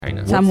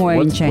China.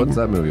 Somewhere in China. What's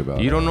that movie about?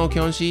 You don't know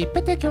Kyunshi?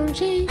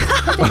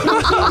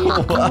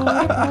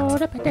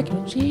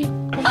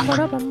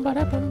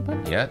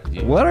 Yeah.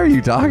 What are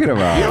you talking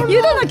about?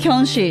 You don't know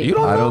Kyunshi. You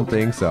don't know? I don't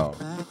think so.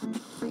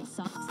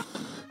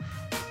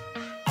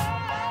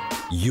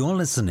 You're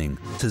listening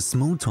to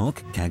Small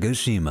Talk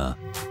Kagoshima,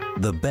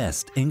 the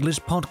best English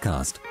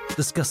podcast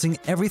discussing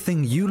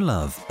everything you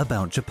love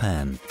about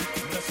Japan.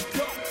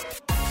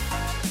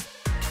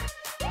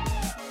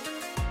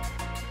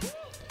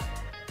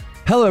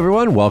 Hello,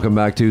 everyone. Welcome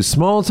back to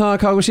Small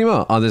Talk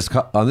Kagoshima. On this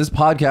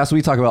podcast,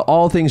 we talk about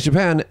all things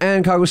Japan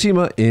and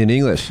Kagoshima in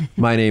English.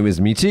 My name is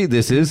Michi.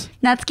 This is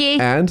Natsuki.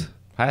 and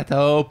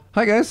Hayato.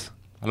 hi, guys.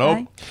 Hello.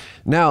 Hi.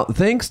 Now,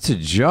 thanks to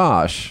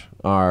Josh,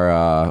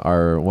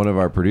 our one of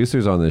our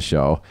producers on this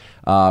show,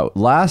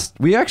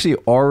 we actually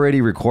already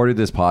recorded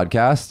this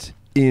podcast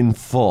in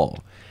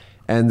full,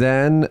 and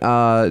then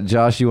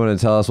Josh, you want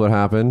to tell us what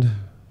happened?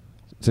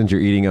 Since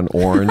you're eating an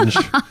orange,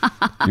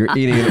 you're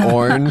eating an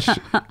orange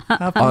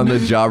on the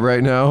job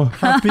right now.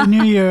 Happy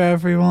New Year,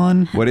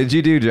 everyone. What did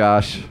you do,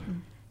 Josh?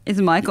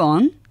 Is mic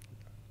on?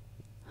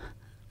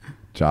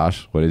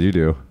 Josh, what did you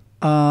do?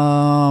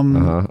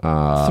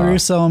 Through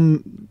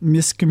some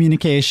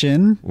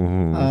miscommunication,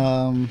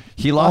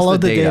 He lost all the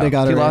of the data.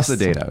 got He erased. lost the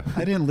data.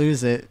 I didn't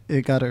lose it.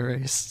 It got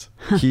erased.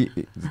 He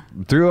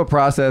through a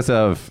process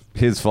of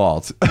his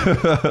fault,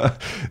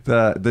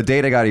 the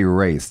data got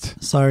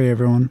erased. Sorry,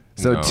 everyone.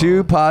 So No.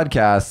 2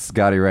 podcasts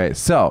got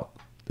erased. So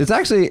it's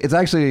actually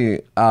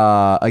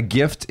a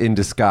gift in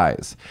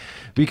disguise,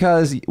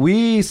 because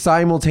we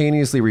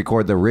simultaneously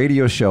record the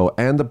radio show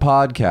and the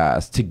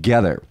podcast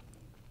together.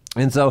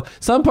 And so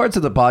some parts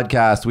of the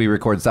podcast we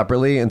record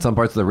separately, and some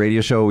parts of the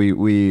radio show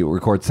we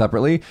record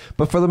separately.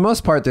 But for the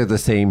most part, they're the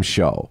same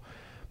show.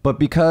 But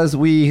because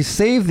we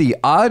saved the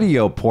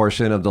audio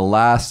portion of the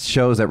last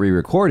shows that we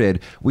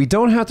recorded, we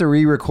don't have to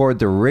re-record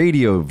the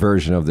radio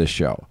version of this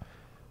show.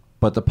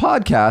 But the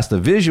podcast, the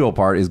visual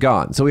part, is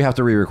gone. So we have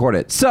to re-record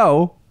it.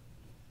 So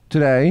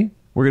today,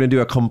 we're going to do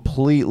a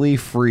completely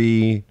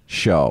free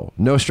show.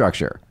 No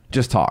structure.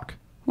 Just talk.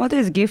 What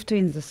is gift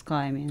in the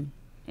sky mean?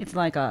 It's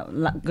like a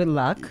good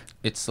luck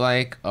It's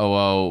like,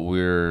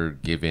 we're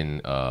given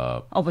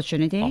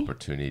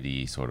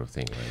opportunity. sort of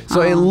thing, right?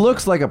 So it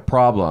looks like a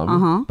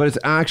problem, but it's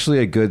actually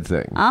a good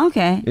thing.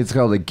 Okay. It's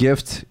called a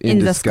gift in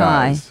In the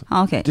sky. disguise.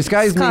 Okay.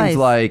 Disguise means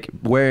like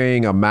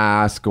wearing a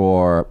mask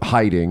or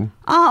hiding.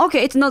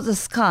 Okay. It's not the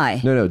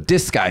sky. No,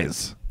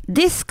 disguise.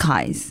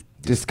 Disguise.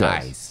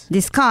 Disguise.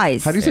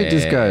 Disguise. How do you say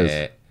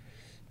disguise?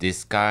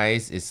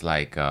 Disguise is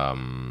like,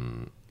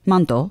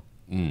 Manto.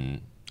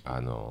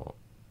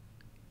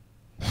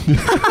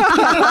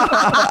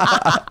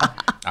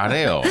 あ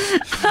れよ。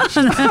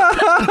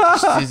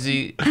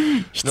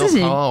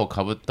羊の皮を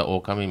かぶった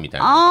狼みた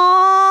いな。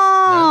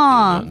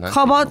なんていうの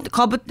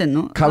かぶってん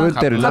のかぶっ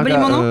てる。かぶり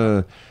物う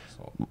ん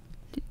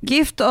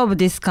Gift of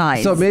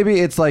disguise. So maybe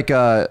it's like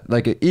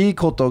いい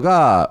こと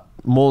が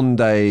問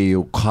題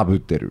をかぶっ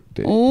てるっ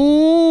て。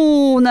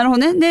おー、なるほ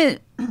どね。で、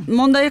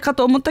問題か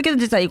と思ったけど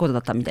実はいいこと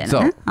だったみたい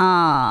なね。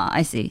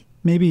I see.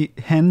 Maybe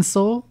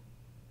Hensel?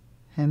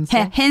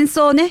 変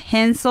装ね。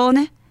変装。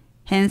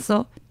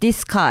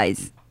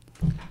Disguise.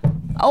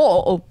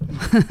 Oh.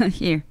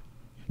 Here.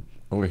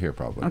 Over here,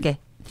 probably. Okay.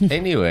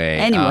 Anyway,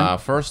 Anyway.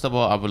 First of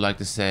all, I would like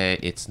to say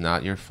it's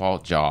not your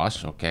fault,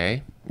 Josh,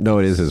 okay? No,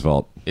 it is his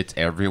fault. It's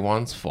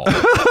everyone's fault.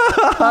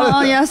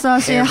 Oh, yes, I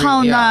see.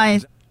 How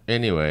nice.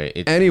 Anyway,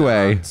 it's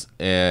Anyway. not,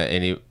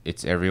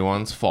 it's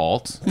everyone's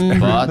fault,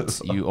 but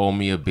you owe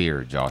me a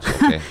beer, Josh,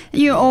 okay?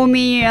 You owe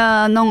me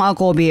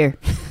non-alcohol beer.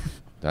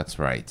 That's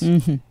right.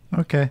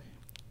 Okay.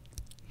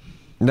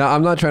 Now,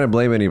 I'm not trying to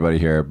blame anybody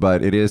here,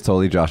 but it is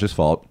totally Josh's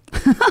fault.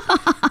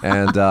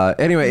 And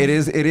anyway, it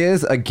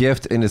is a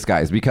gift in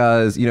disguise,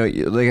 because,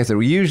 like I said,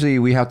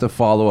 we have to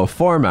follow a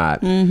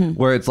format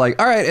where it's like,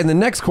 all right, and the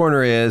next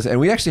corner is, and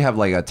we actually have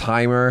like a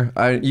timer.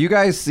 You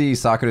guys see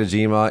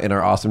Sakurajima in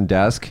our awesome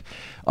desk.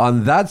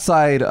 On that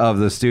side of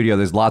the studio,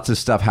 there's lots of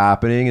stuff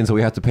happening, and so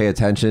we have to pay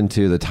attention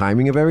to the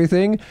timing of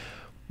everything.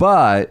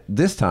 But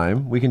this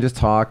time, we can just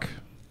talk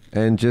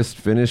and just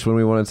finish when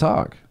we want to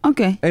talk.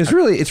 Okay. And it's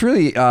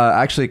really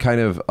actually kind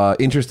of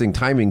interesting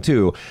timing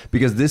too,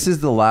 because this is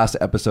the last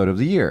episode of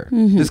the year.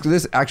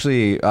 This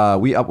actually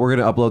we're going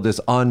to upload this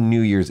on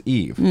New Year's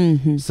Eve.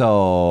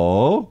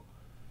 So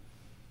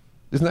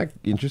isn't that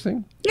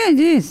interesting? Yeah, it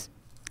is.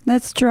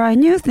 Let's try a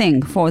new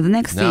thing for the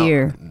next Now,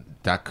 year.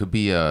 that could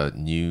be a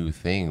new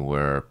thing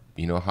where,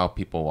 you know how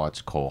people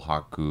watch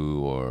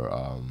Kohaku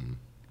or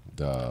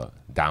the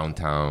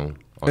Downtown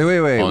on,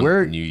 Wait. on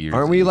We're New Year's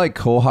aren't we Eve. like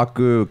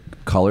Kohaku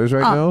colors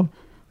right now?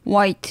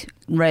 White,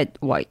 red,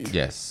 white.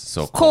 Yes,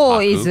 so Ko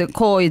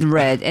Kohaku. is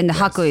red and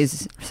Haku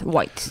is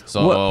white.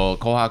 So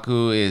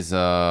Kohaku is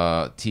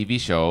a TV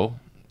show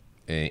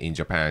in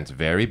Japan. It's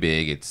very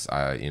big. It's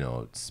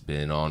it's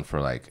been on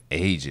for like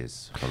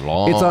ages, for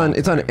long. It's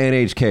on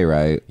NHK,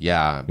 right?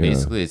 Yeah,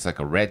 basically it's like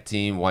a red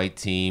team, white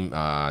team.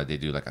 They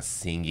do like a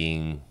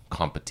singing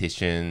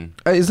competition.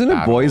 Isn't it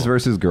battle. boys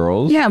versus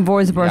girls? Yeah,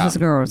 boys versus Yeah.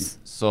 girls.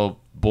 So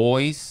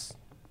boys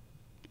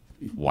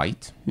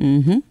white.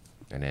 Mm-hmm.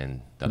 And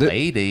then the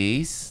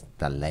ladies,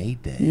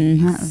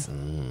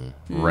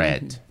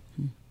 red.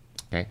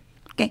 Okay.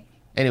 Okay.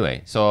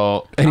 Anyway,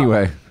 so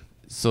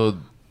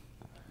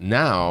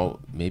now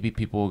maybe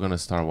people are gonna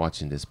start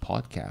watching this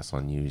podcast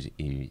on New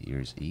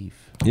Year's Eve.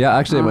 Yeah,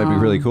 actually, it might be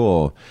really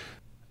cool.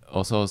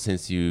 Also,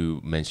 since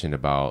you mentioned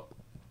about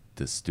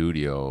the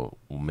studio,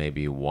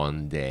 maybe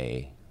one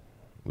day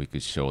we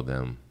could show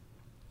them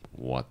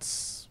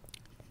what's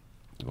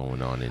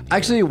going on in here.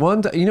 Actually,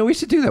 we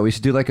should do that. We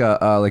should do like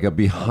a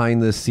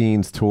behind the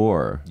scenes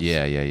tour.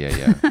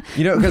 Yeah.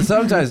 Because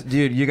sometimes,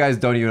 dude, you guys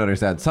don't even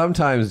understand.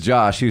 Sometimes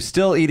Josh, who's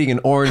still eating an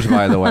orange,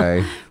 by the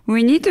way.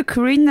 We need to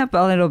clean up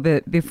a little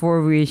bit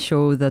before we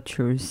show the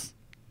truth.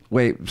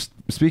 Wait,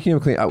 speaking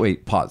of clean,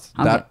 wait, pause.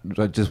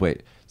 Okay. Just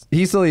wait.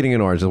 He's still eating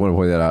an orange. I want to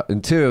point that out.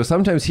 And two,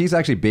 sometimes he's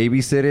actually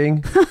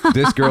babysitting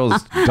this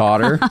girl's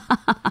daughter.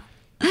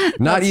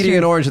 Not That's eating true.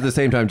 an orange at the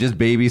same time, just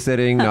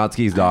babysitting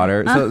Natsuki's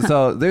daughter.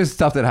 So there's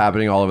stuff that's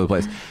happening all over the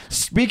place.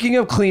 Speaking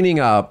of cleaning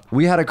up,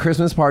 we had a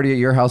Christmas party at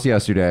your house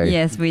yesterday.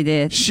 Yes, we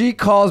did. She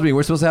calls me.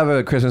 We're supposed to have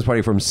a Christmas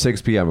party from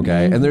 6 p.m.,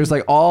 okay? And there's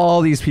like all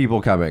these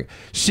people coming.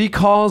 She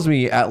calls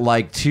me at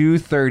like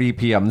 2:30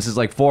 p.m. This is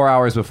like 4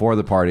 hours before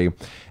the party.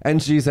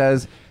 And she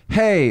says,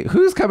 hey,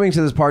 who's coming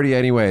to this party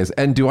anyways?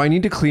 And do I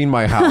need to clean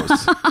my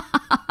house?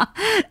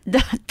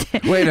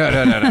 Wait,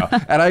 no.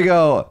 And I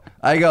go,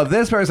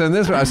 this person.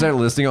 I started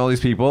listing all these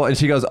people. And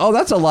she goes, oh,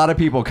 that's a lot of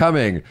people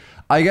coming.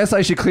 I guess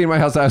I should clean my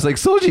house. I was like,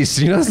 Soji,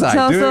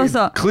 shinasai.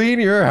 So. Clean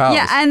your house.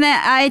 Yeah, and then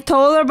I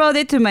told about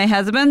it to my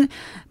husband.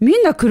 み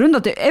んな来るんだ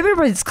って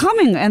everybody's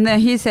coming. And then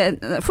he said,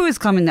 who is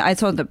coming? I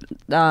told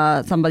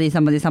somebody,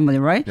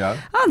 right? Yeah.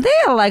 Oh, they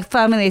are like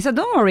family, so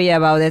don't worry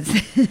about it.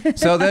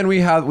 So then we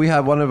have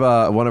one of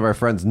our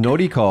friends,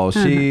 Noriko.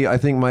 She I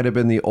think might have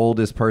been the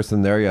oldest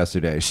person there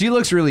yesterday. She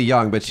looks really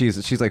young, but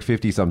she's like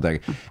 50 something,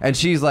 and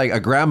she's like a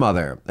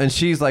grandmother, and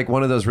she's like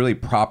one of those really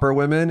proper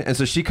women. And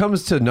so she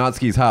comes to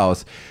Natsuki's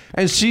house,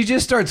 and she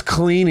just starts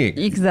cleaning.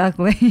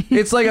 Exactly.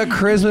 It's like a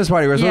Christmas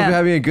party. We're supposed to be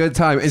having a good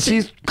time, and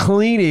she's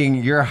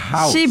cleaning your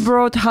house. She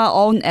brought her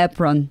own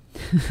apron.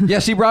 Yeah,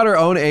 she brought her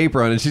own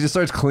apron and she just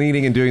starts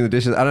cleaning and doing the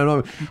dishes. I don't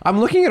know. I'm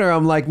looking at her.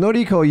 I'm like,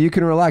 Noriko, you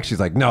can relax. She's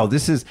like, no,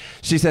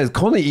 she says,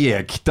 Kone ie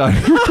kita.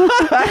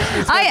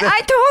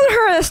 I told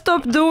her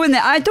stop doing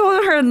it. I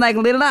told her like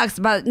relax,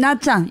 but なっ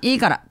ちゃんいい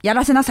からや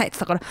らせなさいって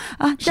言ったか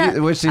ら。じゃ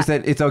あ Which she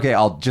said, it's okay.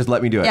 I'll just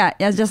let me do it.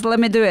 Yeah, just let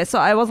me do it. So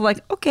I was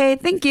like, okay,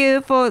 thank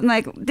you for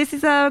like this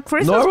is a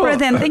Christmas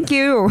present. Thank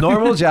you.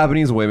 Normal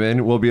Japanese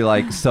women will be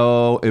like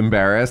so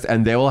embarrassed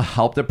and they will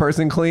help the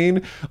person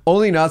clean.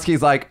 Only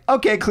Natsuki's like,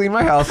 okay, clean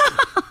my house.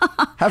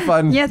 Have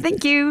fun. Yeah,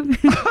 thank you.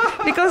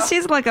 Because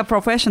she's like a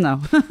professional.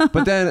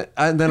 But then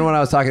when I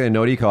was talking to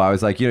Noriko, I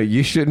was like,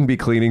 you shouldn't be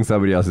cleaning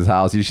somebody else's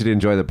house. You should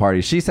enjoy the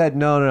party. She said,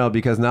 no,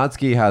 because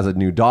Natsuki has a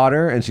new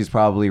daughter and she's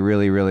probably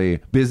really, really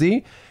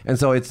busy. And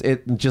so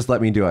it just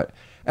let me do it.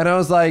 And I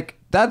was like,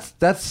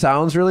 that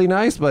sounds really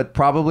nice, but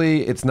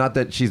probably it's not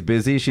that she's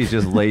busy. She's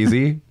just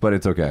lazy, but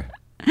it's okay.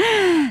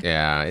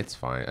 Yeah, it's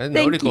fine. And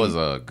Thank Noriko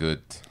you. is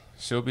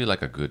she'll be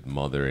like a good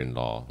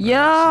mother-in-law.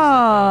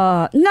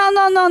 Yeah.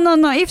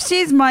 No. If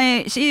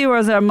she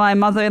was my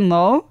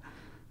mother-in-law,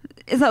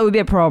 that would be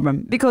a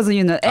problem because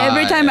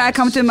every time I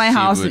come to my she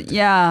house, would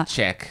yeah,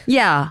 check.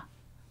 yeah.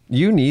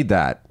 You need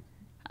that.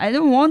 I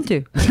don't want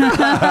to.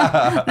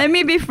 Let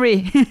me be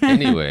free.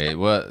 Anyway,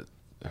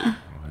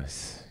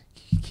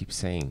 keep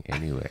saying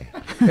anyway.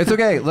 It's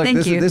okay. Look,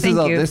 Thank you this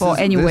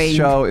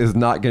show is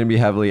not going to be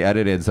heavily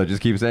edited, so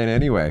just keep saying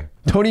anyway.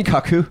 Tony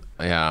Kaku.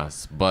 Yeah,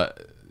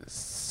 but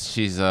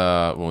she's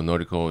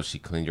Noriko, she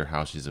cleaned your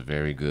house. She's a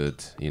very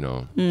good,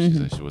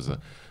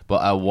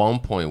 but at one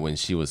point when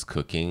she was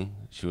cooking,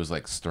 she was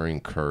like stirring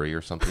curry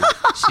or something.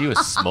 She was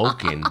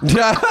smoking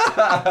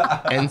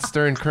and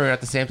stirring curry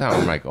at the same time.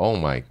 I'm like, oh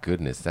my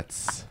goodness,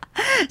 that's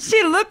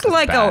She looked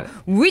like bad, a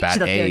witch.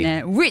 bad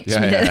A. Witch.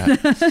 Yeah.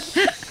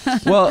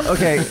 Well,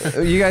 okay,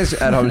 you guys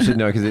at home should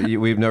know because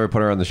we've never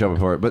put her on the show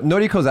before. But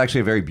Noriko's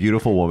actually a very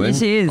beautiful woman.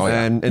 She is. Oh,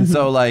 yeah. And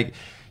so like,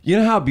 you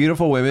know how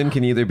beautiful women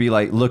can either be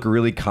like look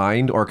really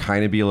kind or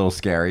kind of be a little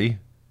scary.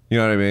 You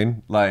know what I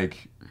mean?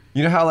 Like,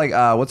 you know how like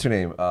what's her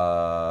name?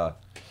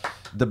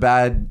 The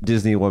bad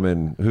Disney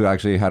woman who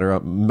actually had her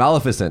own,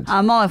 Maleficent.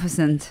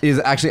 Maleficent. Is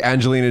actually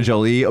Angelina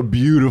Jolie, a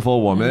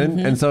beautiful woman.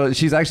 And so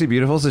she's actually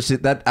beautiful. So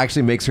that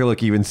actually makes her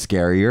look even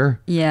scarier.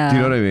 Yeah. Do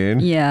you know what I mean?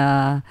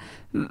 Yeah.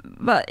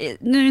 But,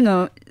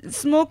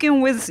 smoking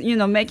with,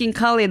 making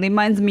curry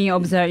reminds me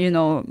of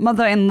the,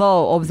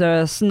 mother-in-law of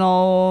the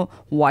Snow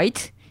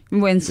White.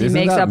 When she Isn't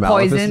makes that a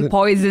poison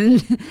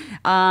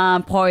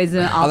Oh, apple.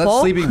 that's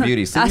Sleeping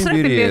Beauty. Sleeping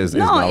Beauty is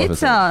no, Maleficent.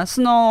 it's a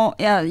Snow.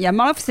 Yeah.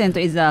 Maleficent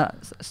is a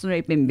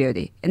Sleeping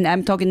Beauty, and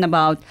I'm talking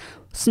about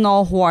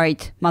Snow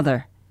White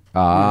mother.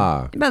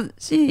 Ah. But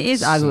she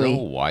is ugly.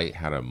 Snow White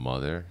had a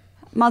mother.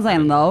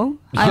 Mother-in-law.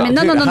 I mean,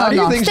 no. How do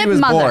you think she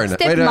was born? Wait,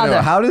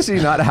 Stepmother. How does she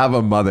not have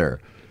a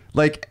mother?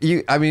 Like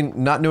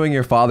not knowing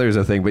your father is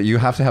a thing, but you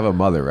have to have a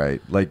mother,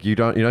 right? Like you're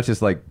not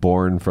just like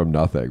born from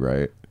nothing,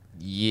 right?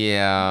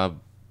 Yeah.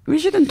 We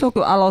shouldn't talk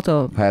a lot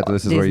of. Hayato,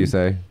 this is where you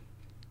say.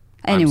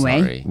 Anyway.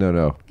 I'm sorry.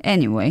 No.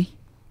 Anyway,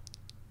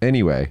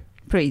 Anyway.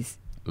 please.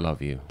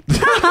 Love you.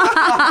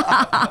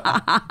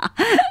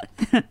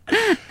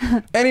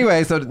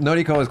 Anyway, so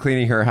Noriko was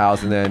cleaning her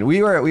house, and then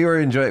we were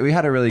enjoying. We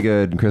had a really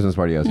good Christmas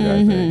party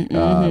yesterday. I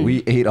think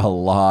we ate a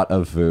lot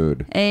of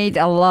food. Ate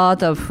a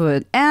lot of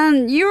food,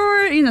 and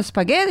your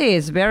spaghetti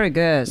is very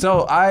good.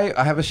 So I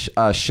have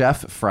a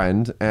chef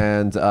friend,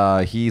 and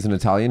he's an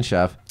Italian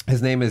chef.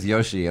 His name is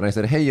Yoshi, and I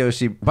said, "Hey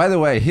Yoshi." By the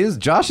way,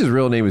 Josh's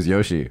real name is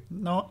Yoshi.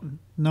 No,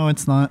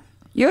 it's not.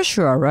 You're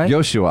sure, right?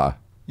 Joshua.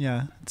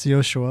 Yeah, it's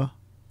Joshua.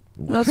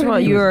 That's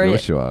what you're.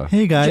 Joshua.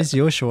 Hey guys,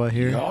 Joshua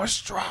here.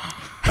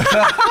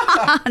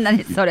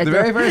何それ The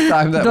very first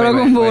time that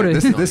Dragon Ball.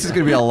 this is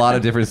going to be a lot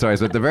of different stories,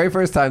 but the very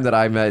first time that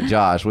I met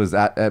Josh was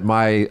at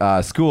my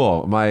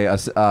school,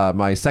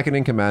 my second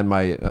in command,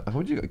 my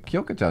what do you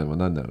Kyoka-chan wa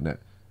nan daro ne?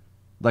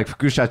 Like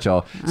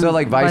fukushacho, so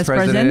like vice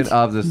president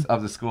of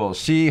the school.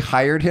 She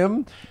hired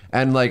him,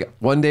 and like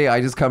one day I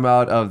just come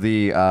out of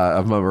the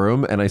of my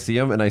room and I see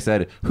him and I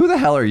said, "Who the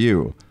hell are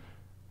you?"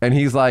 And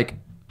he's like,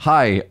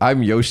 "Hi,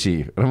 I'm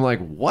Yoshi." And I'm like,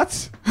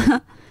 "What?"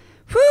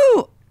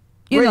 Who?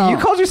 Wait, you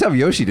called yourself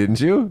Yoshi, didn't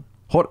you?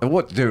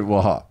 What, dude?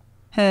 Well,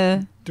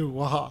 Dude,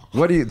 wow.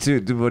 what do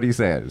you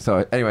say?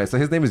 So anyway, so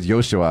his name is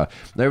Joshua.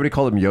 Everybody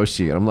called him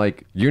Yoshi, and I'm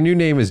like, your new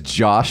name is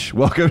Josh.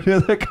 Welcome to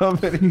the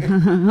company.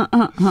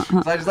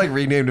 So I just like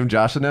renamed him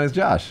Josh, and now he's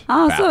Josh.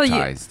 Oh, so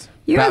Baptized.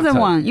 you're the Baptized.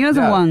 one. You're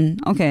the Yeah. one.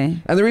 Okay.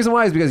 And the reason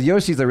why is because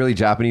Yoshi's a really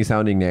Japanese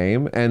sounding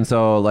name, and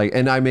so like,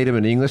 and I made him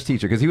an English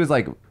teacher because he was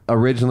like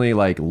originally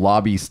like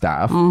lobby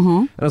staff,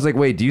 and I was like,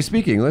 wait, do you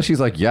speak English? He's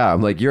like, yeah.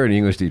 I'm like, you're an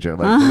English teacher,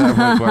 like, from that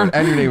point forward.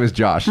 And your name is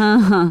Josh.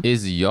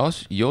 Is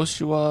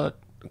Joshua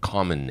a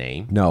common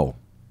name? No.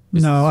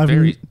 No,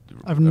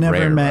 I've never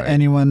rare, met right?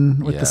 anyone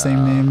with the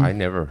same name. I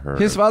never heard.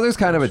 His of father's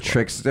kind of a Joshua.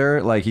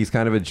 trickster, like he's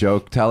kind of a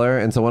joke teller.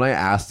 And so when I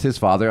asked his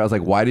father, I was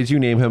like, "Why did you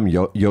name him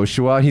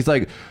Joshua?" He's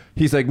like,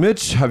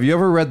 "Mitch, have you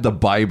ever read the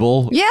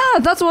Bible?" Yeah,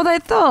 that's what I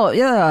thought.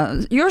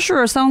 Yeah, you're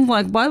sure sounds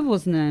like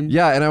Bible's name.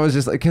 Yeah, and I was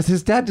just like, because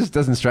his dad just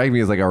doesn't strike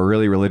me as like a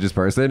really religious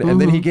person. And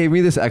then he gave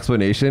me this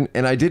explanation,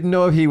 and I didn't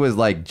know if he was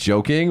like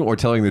joking or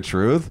telling the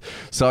truth.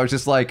 So I was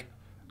just like,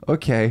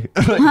 okay.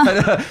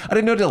 I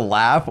didn't know to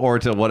laugh or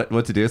to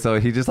what to do. So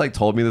he just like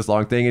told me this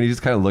long thing, and he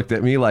just kind of looked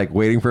at me like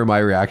waiting for my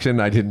reaction.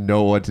 And I didn't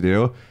know what to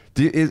do.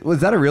 Was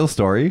that a real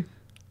story?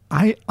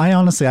 I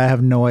honestly, I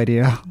have no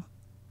idea.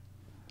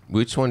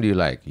 Which one do you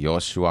like,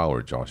 Joshua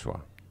or Joshua?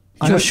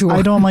 Joshua.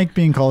 I don't like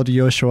being called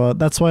Joshua.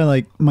 That's why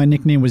like my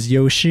nickname was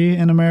Yoshi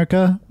in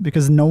America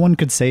because no one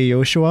could say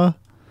Joshua.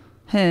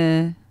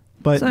 Hey.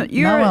 But So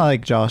you're- now I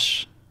like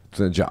Josh.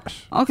 So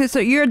Josh. Okay, so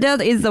your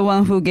dad is the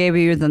one who gave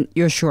you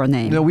your sure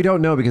name. No, we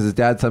don't know because his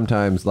dad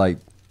sometimes like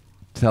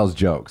tells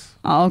jokes.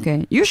 Oh,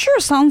 okay. You sure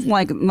sounds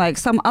like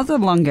some other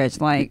language,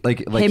 like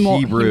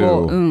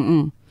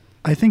Hebrew.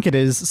 I think it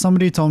is.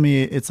 Somebody told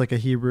me it's like a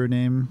Hebrew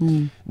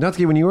name.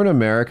 Natsuki, when you were in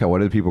America, what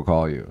did people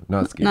call you?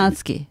 Natsuki.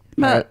 Natsuki.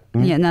 But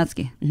yeah,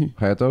 Natsuki. Mhm.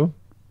 Hayato?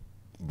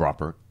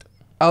 Robert.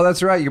 Oh,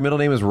 that's right. Your middle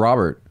name is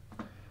Robert.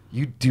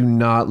 You do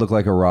not look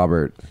like a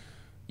Robert.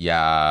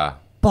 Yeah.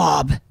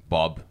 Bob.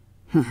 Bob.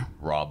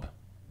 Rob.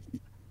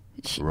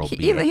 He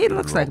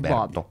looks like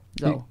Bob. Roberto.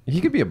 So.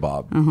 He could be a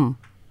Bob.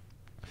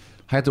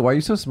 Hayato, why are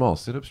you so small?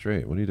 Sit up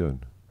straight. What are you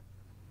doing?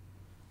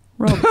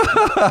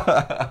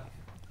 Rob.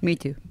 Me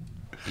too.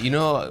 You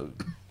know,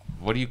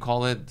 what do you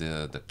call it?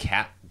 The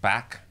cat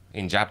back?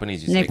 In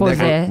Japanese, you say Nekoze.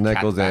 cat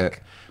Nekoze.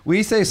 back.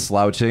 We say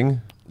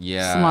slouching.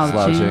 Yeah.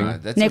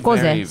 Slouching. That's Nekoze,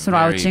 a very,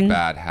 slouching. very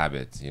bad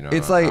habit. You know,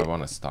 It's like- I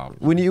want to stop.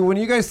 When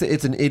you guys say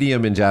it's an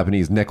idiom in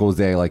Japanese,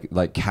 nekoze,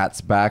 like cat's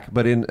back,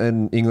 but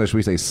in English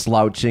we say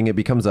slouching. It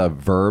becomes a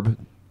verb.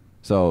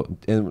 So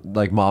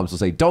like moms will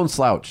say, "Don't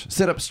slouch,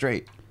 sit up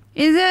straight."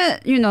 Is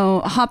it,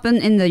 happen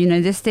in the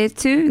United States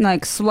too?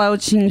 Like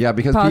slouching Yeah,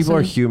 because person? people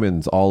are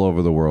humans all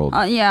over the world.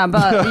 Yeah,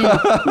 but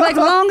like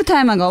long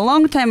time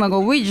ago,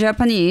 we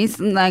Japanese,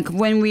 like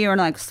when we are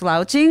like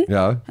slouching,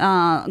 Yeah.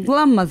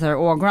 grandmother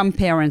or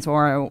grandparents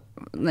or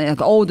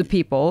like old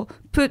people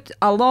put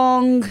a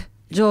long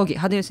jogi.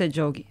 How do you say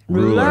jogi?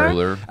 Ruler.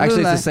 Actually,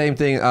 Ruler. it's the same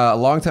thing. A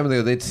long time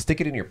ago, they'd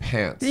stick it in your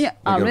pants. Yeah.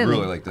 Like Oh, a really?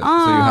 ruler like this. So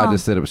you had to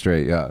sit up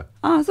straight. Yeah.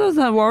 Oh, so it's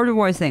a World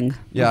War thing.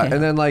 Yeah. Okay.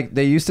 And then like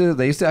they used to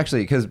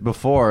actually, because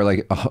before,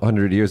 like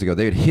 100 years ago,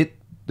 they would hit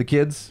the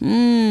kids.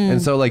 And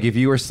so like if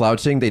you were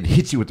slouching, they'd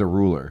hit you with the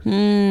ruler.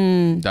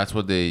 That's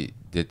what they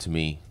did to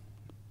me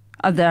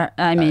I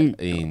mean,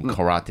 in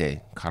karate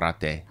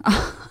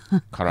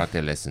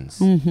lessons.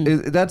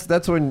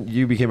 That's when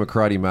you became a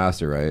karate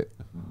master, right?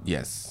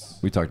 Yes.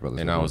 We talked about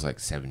this. And I before. was like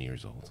 7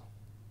 years old.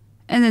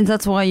 and then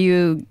that's why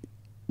you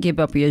give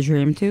up your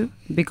dream too,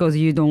 because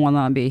you don't want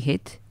to be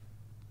hit.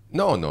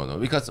 No.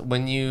 Because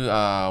when you,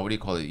 what do you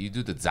call it? You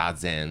do the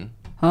zazen.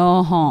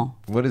 Uh-huh.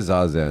 What is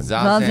zazen?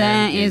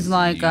 Zazen is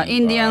like you,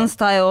 Indian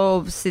style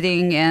of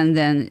sitting and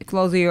then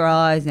close your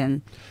eyes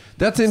and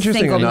That's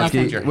interesting, Single Anatsuki.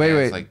 knuckle. Your Wait, hands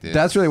wait. like this.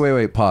 That's really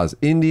wait. Pause.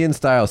 Indian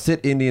style,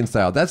 sit Indian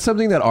style. That's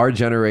something that our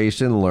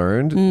generation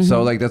learned. Mm-hmm.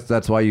 So like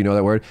that's why you know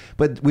that word.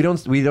 But we're not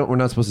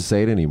supposed to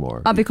say it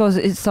anymore. Because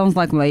it sounds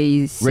like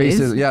racist.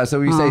 Racist. Yeah. So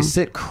we say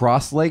sit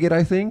cross-legged,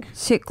 I think,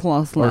 Sit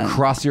close or leg.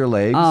 cross your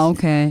legs. Oh,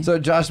 okay. So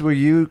Josh, were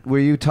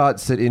you taught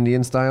sit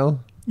Indian style?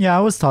 Yeah,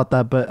 I was taught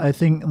that, but I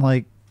think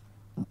like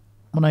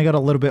when I got a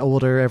little bit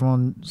older,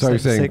 everyone Sorry,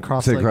 said sit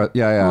cross-legged.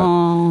 yeah.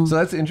 Oh. So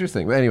that's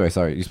interesting. But anyway,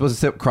 sorry. You're supposed to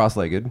sit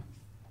cross-legged,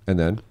 and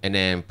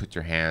then put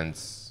your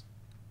hands.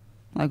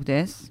 Like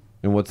this.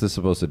 and what's this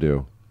supposed to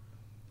do?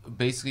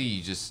 Basically,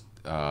 you just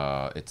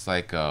it's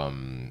like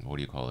what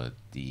do you call it?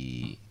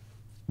 The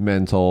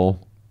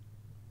Mental.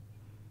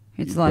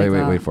 It's like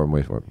Wait for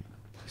him.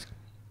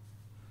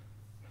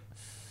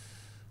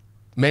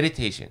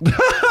 meditation.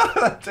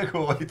 That took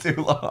way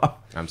too long.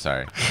 I'm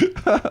sorry.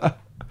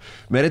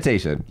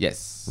 Meditation.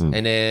 Yes,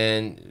 and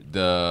then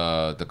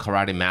the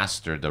karate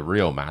master, the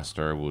real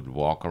master, would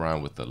walk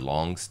around with a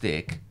long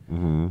stick,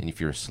 and if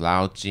you're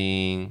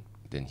slouching,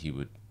 then he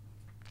would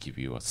give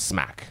you a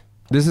smack.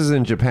 This is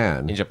in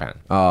Japan. In Japan,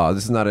 Oh,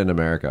 this is not in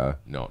America.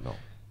 no.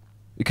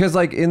 Because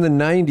like in the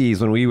 90s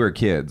when we were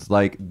kids,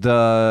 like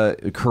the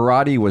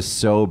karate was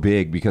so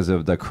big because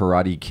of the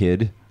Karate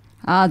Kid.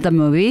 the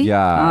movie?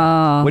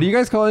 Yeah. What do you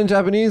guys call it in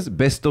Japanese?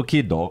 Besto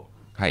Kiddo.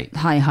 Hi.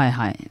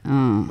 Hi.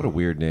 What a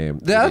weird name.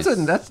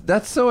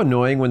 That's so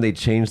annoying when they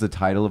change the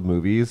title of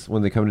movies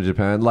when they come to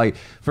Japan. Like,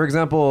 for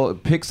example,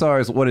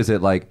 Pixar's, what is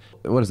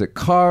it?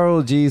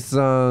 Carl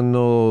Ji-san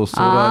no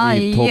Sora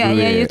ni Tobu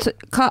yeah. e.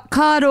 カ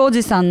ールお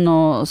じさん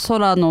の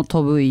空の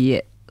飛ぶ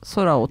家。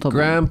空を飛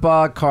ぶ。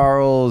 Grandpa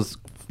Carl's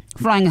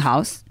Flying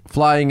house.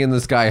 Flying in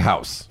the Sky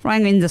House.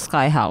 Flying in the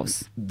sky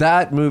house.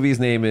 That movie's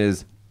name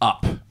is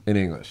Up in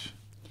English.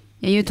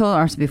 Yeah, you told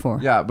us before.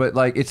 Yeah, but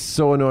like it's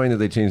so annoying that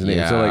they change the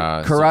name. so Yeah,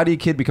 like Karate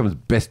Kid becomes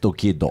Besto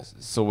Kiddo.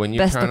 So when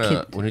you're Best trying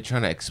kid.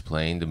 to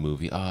explain the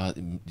movie,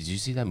 did you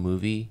see that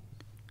movie?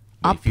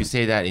 Up. If you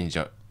say that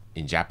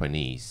in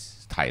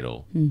Japanese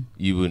title,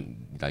 you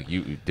wouldn't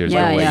There's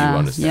Yeah, no way yeah, you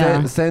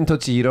understand. yeah. Sen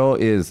Tochiro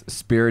is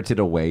Spirited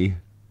Away.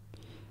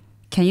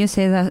 Can you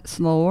say that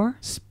slower?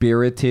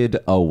 Spirited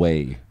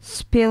Away.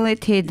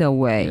 Spirited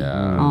away.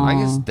 Yeah, Oh. I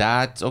guess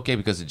that's okay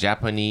because the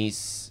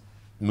Japanese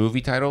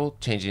movie title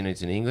changing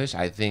it in English,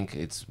 I think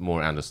it's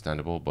more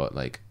understandable. But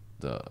like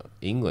the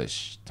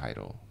English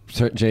title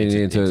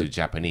Changing into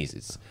Japanese,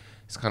 it's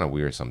kind of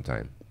weird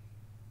sometimes.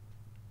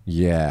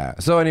 Yeah.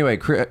 So anyway,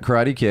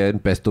 Karate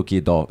Kid, Besto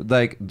Kiddo.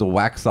 Like the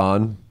wax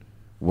on,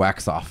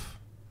 wax off.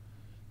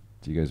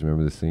 Do you guys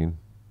remember this scene?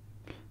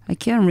 I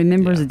can't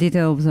remember Yeah. the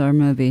detail of the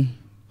movie.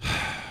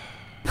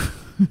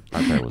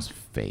 I thought it was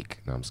fake.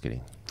 No, I'm just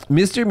kidding.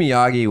 Mr.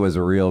 Miyagi was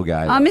a real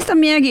guy. though. Mr.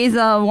 Miyagi is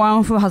the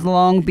one who has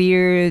long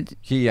beard.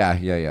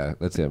 Yeah.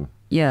 That's him.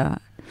 Yeah.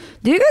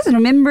 Do you guys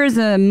remember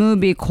the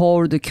movie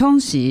called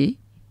Kyonshi?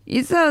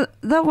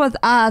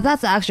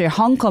 That's actually a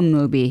Hong Kong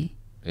movie.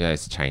 Yeah,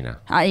 it's China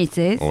It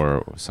is?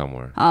 or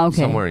somewhere. Ah, okay.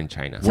 Somewhere in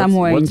China.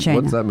 Somewhere in What's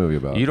China. that movie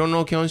about? You don't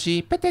know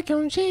Kyonshi? Pete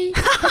Kyonshi.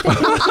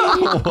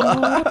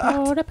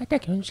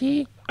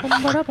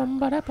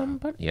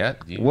 Yeah.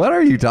 What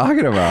are you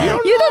talking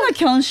about? You don't know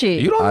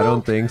Kyonshi? You don't know? I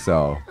don't think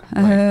so.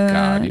 Oh my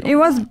God, you It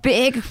was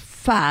big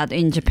fad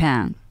in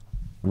Japan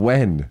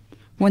When?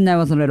 when I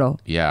was little.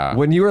 yeah.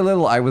 When you were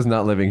little, I was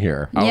not living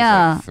here. I was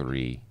Yeah. like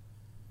 3.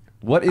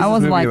 What is I this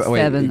was movie like about? Wait,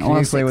 7 can you or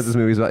explain what 6. this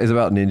movie is about? Is it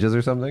about ninjas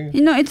or something?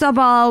 It's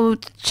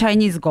about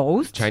Chinese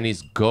ghosts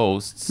Chinese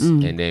ghosts,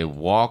 Mm. and they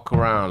walk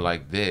around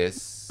like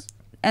this,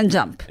 and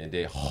jump. and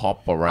they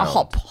hop around.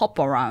 Hop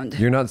around.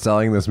 You're not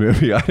selling this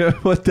movie.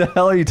 What the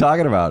hell are you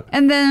talking about?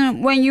 And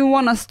then when you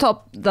want to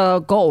stop the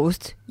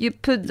ghost, you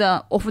put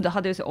the ofuda.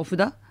 How do you say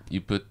ofuda? You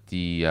put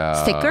the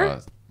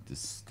Sticker? The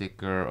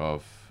sticker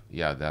of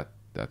that.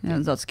 Yeah,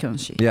 thing. that's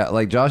Kyonshi. Yeah,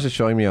 like Josh is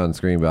showing me on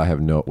screen, but I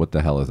have no. What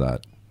the hell is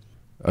that?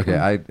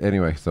 Okay,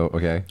 anyway. So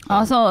okay.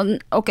 Also,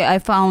 okay, I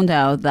found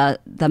out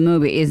that the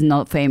movie is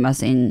not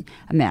famous in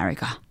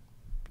America,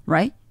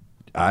 right?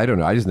 I don't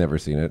know. I just never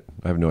seen it.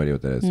 I have no idea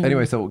what that is.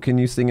 Anyway, so can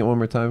you sing it one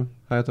more time,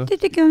 Hayato?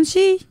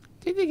 Kyonshi.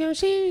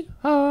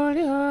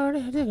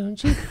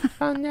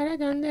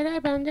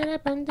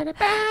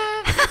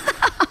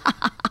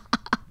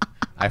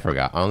 I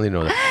forgot. I only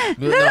know that.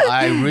 No,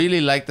 I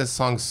really like the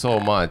song so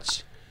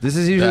much. This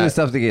is usually the That-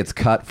 stuff that gets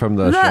cut from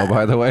the show,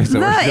 by the way. So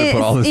we're That gonna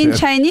put all is this in in.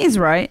 Chinese,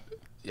 right?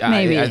 Yeah,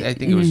 Maybe. I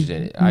think it was.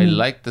 I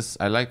like this.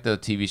 I like the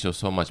TV show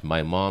so much.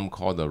 My mom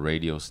called the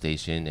radio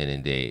station and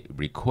then they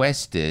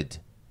requested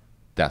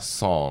that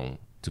song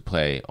to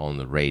play on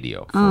the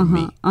radio for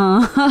me.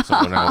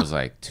 So when I was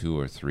like 2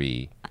 or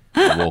 3,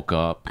 I woke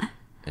up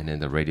and then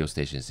the radio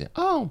station said,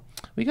 "Oh,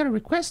 we got a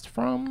request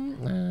from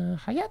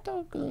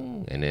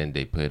Hayato-kun," and then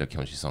they played a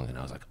Kyonshi song and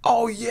I was like,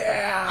 "Oh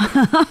yeah."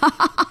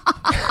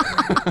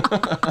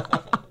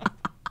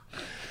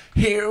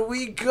 Here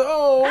we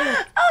go.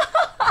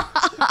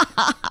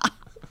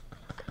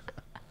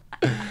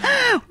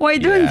 Why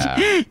don't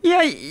you?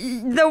 Yeah,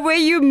 the way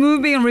you're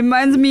moving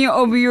reminds me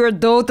of your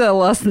daughter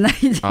last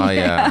night. Oh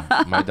yeah,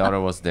 my daughter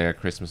was there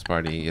Christmas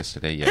party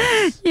yesterday.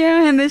 Yes.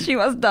 Yeah, and then she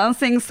was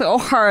dancing so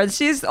hard.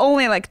 She's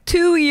only like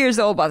 2 years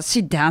old, but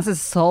she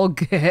dances so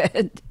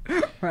good.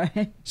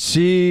 Right?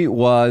 She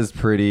was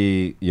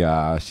pretty.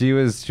 Yeah, she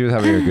was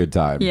having a good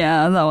time.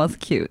 Yeah, that was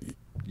cute.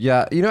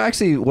 Yeah, you know,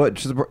 actually, what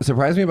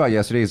surprised me about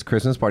yesterday's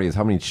Christmas party is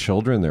how many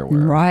children there were.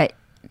 Right.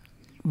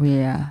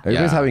 Yeah.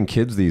 Everybody's Yeah. having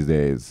kids these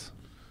days.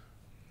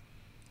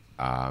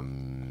 I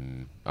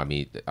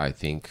mean, I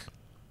think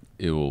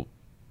it will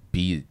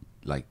be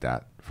like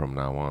that from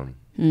now on.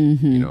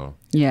 You know,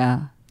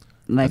 Yeah.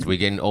 Like, as we're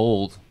getting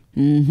old.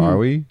 Are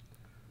we?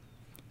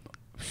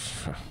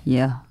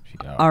 yeah.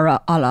 Yeah.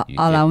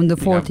 Around the you have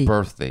 40.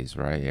 birthdays,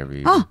 right? Every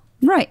year. Oh,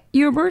 right.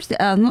 Your birthday?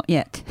 Not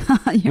yet.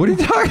 What are you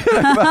talking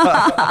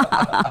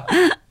about?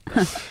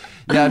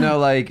 Yeah, no,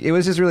 like it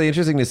was just really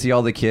interesting to see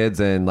all the kids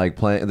and like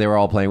play. They were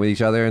all playing with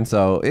each other, and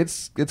so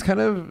it's kind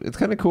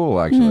of cool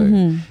actually.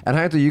 And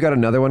Hayato, you got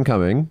another one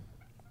coming.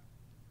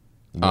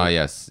 Ah,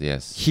 yes.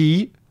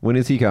 When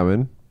is he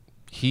coming?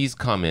 He's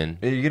coming.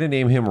 Are you gonna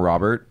name him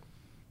Robert?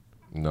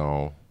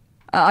 No.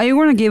 Are you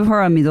going to give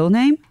her a middle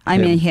name? I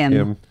mean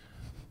him.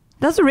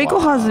 Does Rico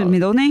has a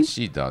middle name?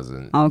 She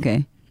doesn't.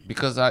 Okay.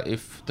 Because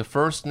if the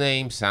first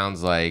name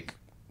sounds like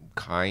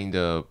kind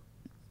of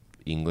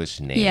English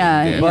name.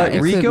 Yeah, then But it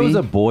could Rico's be.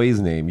 a boy's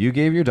name. You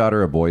gave your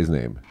daughter a boy's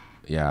name.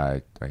 Yeah,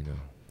 I know.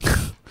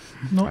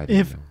 No, I didn't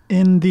if know.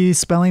 in the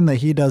spelling that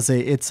he does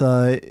it's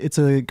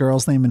a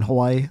girl's name in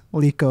Hawaii,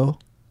 Liko,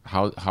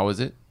 How is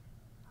it?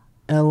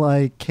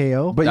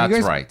 Liko. But That's you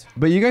guys, right.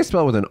 But you guys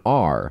spell with an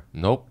R.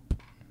 Nope.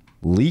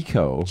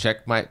 Liko.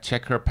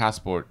 Check her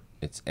passport.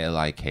 It's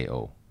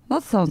Liko.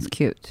 That sounds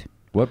cute.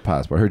 What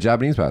passport? Her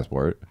Japanese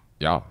passport.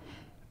 Yeah.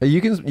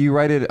 You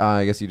write it.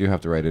 I guess you do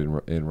have to write it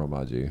in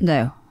Romaji.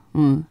 No.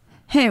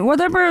 Hey,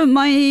 whatever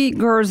my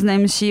girl's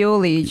name,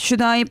 Shioli,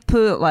 should I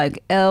put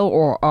like L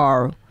or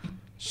R?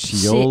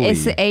 Shioli.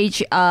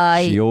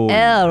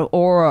 Shil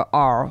or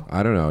R?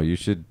 I don't know. You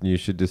should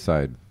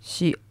decide.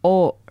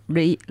 Shiori.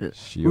 Really?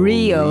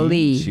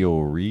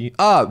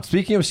 Shiori.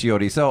 Speaking of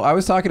Shiori, so I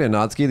was talking to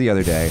Natsuki the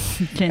other day,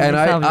 Can and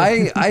you tell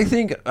me? I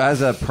think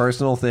as a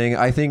personal thing,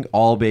 I think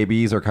all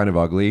babies are kind of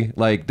ugly.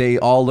 Like they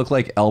all look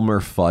like Elmer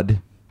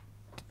Fudd.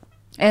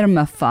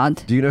 Elmer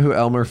Fudd. Do you know who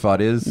Elmer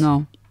Fudd is?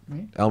 No.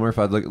 Elmer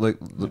Fudd. Look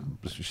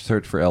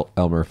search for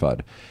Elmer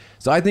Fudd.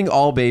 So I think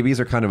all babies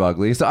are kind of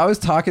ugly. So I was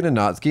talking to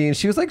Natsuki, and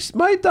she was like,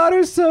 "My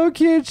daughter's so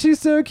cute. She's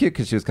so cute,"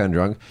 because she was kind of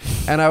drunk.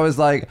 And I was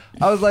like,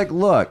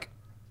 "Look,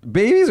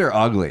 babies are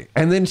ugly."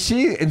 And then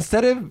she,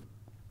 instead of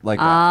like,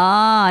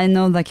 I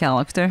know the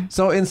character.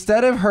 so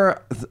instead of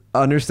her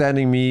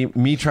understanding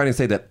me trying to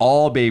say that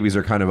all babies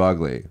are kind of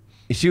ugly,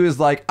 she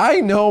was like,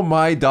 "I know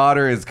my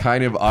daughter is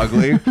kind of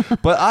ugly,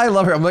 but I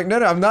love her." I'm like,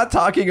 no, I'm not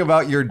talking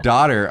about your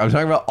daughter. I'm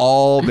talking about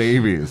all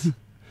babies.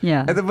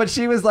 Yeah. And then, but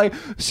she was like,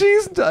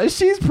 she's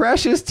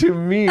precious to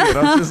me. And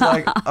I was just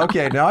like,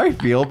 okay, now I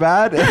feel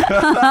bad.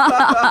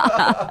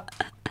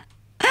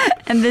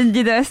 And then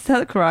did I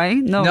start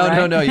crying? No,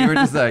 right? No. You're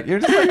just like,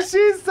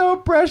 she's so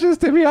precious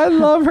to me. I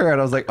love her. And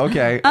I was like,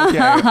 okay,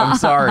 I'm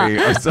sorry.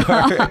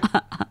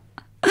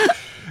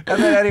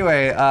 And then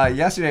anyway,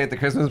 yesterday at the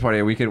Christmas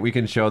party, we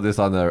can show this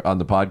on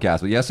the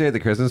podcast. But yesterday at the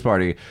Christmas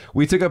party,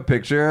 we took a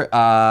picture.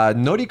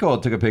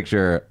 Noriko took a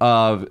picture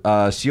of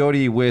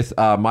Shiori with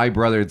my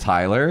brother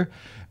Tyler,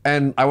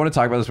 and I want to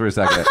talk about this for a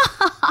second.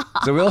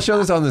 So we'll show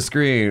this on the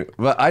screen,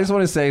 but I just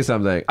want to say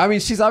something. I mean,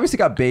 she's obviously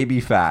got baby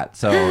fat,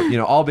 so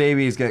all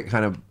babies get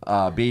kind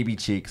of baby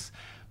cheeks,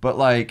 but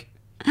like.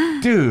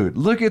 Dude,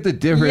 look at the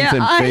difference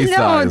in face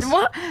size.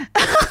 What?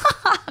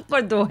 こ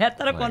れどうやっ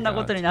たらこんな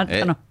ことになっ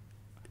たの?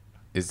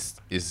 Is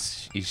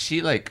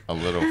she like a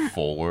little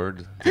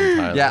forward than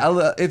Tyler?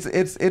 Yeah,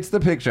 it's the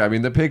picture. I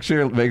mean, the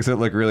picture makes it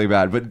look really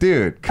bad. But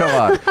dude, come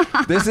on,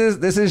 this is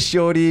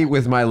Shodi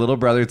with my little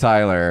brother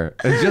Tyler,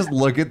 and just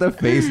look at the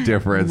face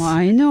difference.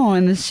 I know,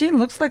 and she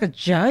looks like a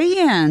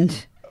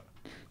giant.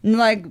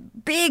 Like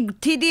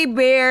big teddy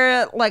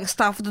bear, like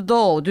stuffed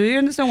doll. Do you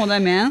understand what I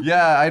mean?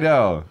 Yeah, I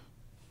know.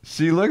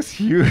 She looks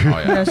huge. Oh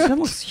Yeah, yeah. she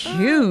looks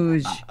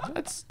huge.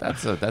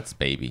 That's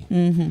baby.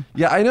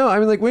 Yeah, I know. I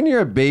mean, like when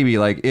you're a baby,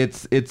 like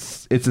it's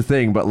a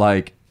thing. But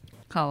like,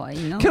 かわい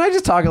いの? can I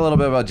just talk a little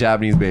bit about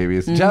Japanese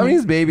babies?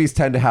 Japanese babies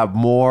tend to have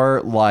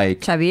more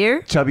like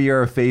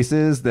chubbier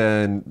faces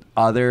than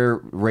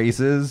other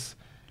races.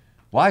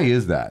 Why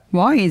is that?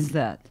 Why is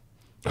that?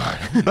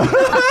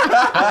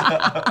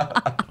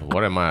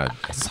 What am I,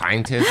 a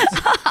scientist?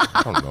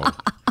 I don't know.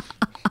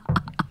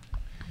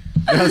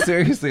 No,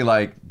 seriously,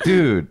 like,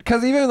 dude,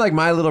 because even like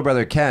my little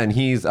brother Ken,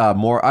 he's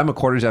more. I'm a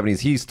quarter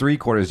Japanese. He's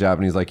 3/4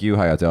 Japanese, like you,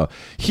 Hayato.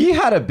 He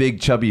had a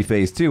big chubby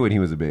face too when he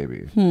was a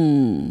baby.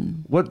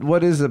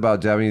 What is it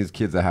about Japanese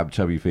kids that have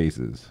chubby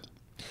faces?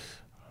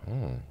 I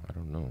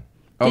don't know.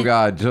 Oh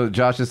God,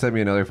 Josh just sent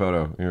me another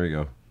photo. Here we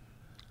go.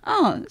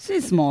 Oh,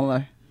 she's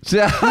smaller.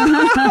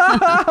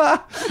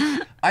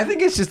 I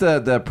think it's just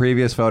the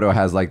previous photo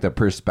has like the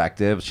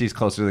perspective. She's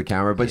closer to the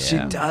camera, but she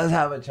Yeah. does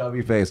have a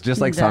chubby face, just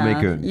like Yeah.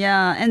 Same-kun.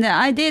 Yeah, and then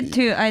I did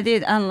too. I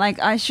did, and like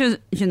I should,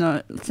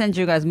 send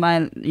you guys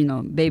my,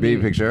 baby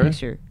picture?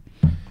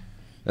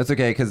 That's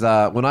okay, because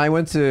when I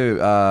went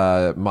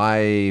to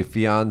my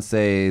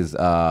fiance's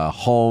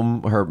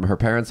home, her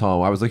parents'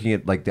 home, I was looking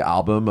at like the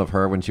album of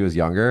her when she was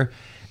younger,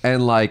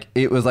 and like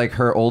it was like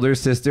her older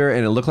sister,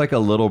 and it looked like a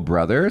little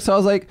brother. So I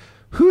was like,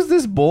 "Who's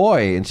this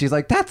boy?" And she's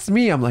like, "That's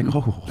me." I'm like,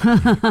 "Oh."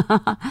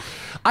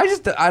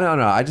 I don't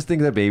know. I just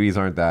think that babies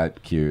aren't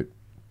that cute.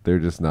 They're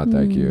just not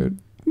that cute.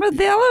 But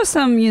there are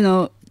some,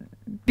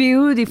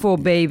 beautiful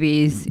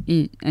babies,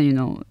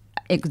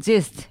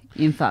 exist.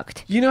 In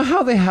fact, You know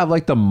how they have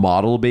like the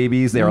model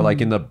babies? They are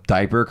like in the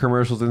diaper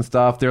commercials and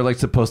stuff. They're like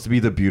supposed to be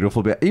the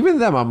beautiful baby. Even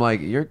them, I'm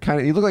like, you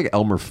look like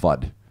Elmer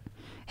Fudd.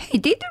 hey,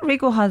 did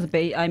Rico has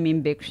big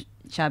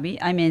chubby?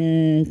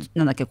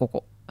 なんだっけこ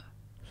こ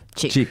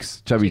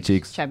Cheeks, chubby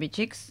cheeks. Chubby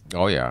cheeks.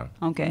 Oh yeah.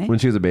 Okay. When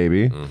she was a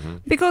baby.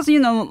 Because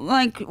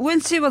like when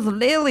she was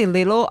really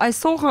little, I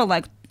saw her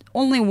like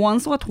only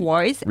once or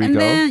twice, Rico? and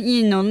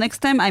then next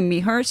time I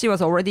meet her, she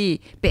was already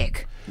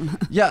big.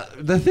 Yeah,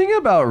 the thing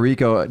about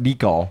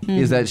Nico,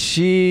 is that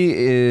she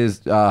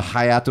is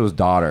Hayato's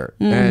daughter,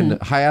 and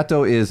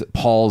Hayato is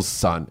Paul's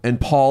son, and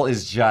Paul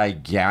is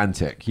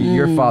gigantic.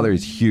 Your father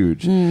is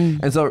huge,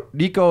 and so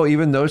Nico,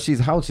 even though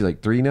how old? She's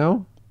like 3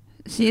 now.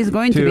 She is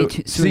going to be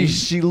See, three.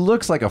 she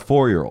looks like a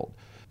 4-year-old.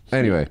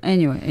 Anyway,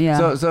 Yeah.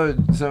 so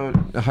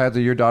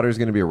Hayato, your daughter is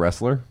going to be a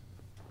wrestler.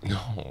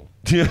 No.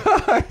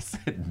 I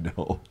said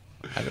no.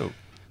 I don't.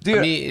 Dude,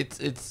 I mean,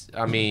 it's.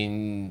 I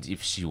mean,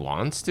 if she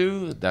wants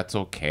to, that's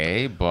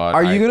okay. But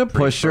are you I going to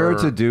push her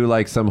prefer- to do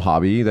like some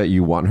hobby that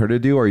you want her to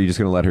do, or are you just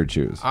going to let her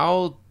choose?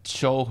 I'll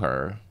show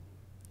her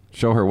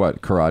Show her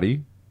what?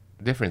 Karate?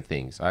 different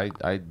things. I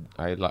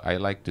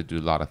like to do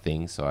a lot of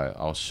things, so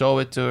I'll show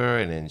it to her,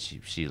 and then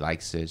she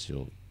likes it.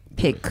 She'll do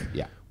Pick. it.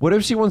 Yeah, What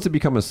if she wants to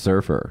become a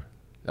surfer?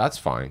 that's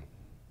fine.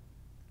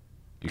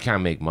 You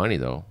can't make money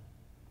though,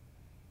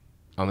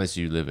 unless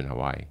you live in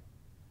Hawaii.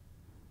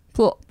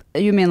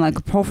 You mean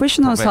like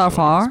professional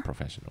surfer? Yes,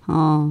 professional.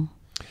 Oh,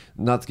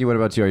 Natsuki, what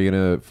about you? Are you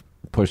going to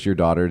push your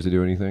daughter to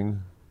do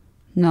anything?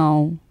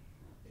 no.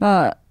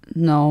 But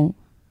no.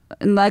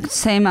 Like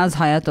same as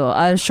Hayato.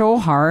 I'll show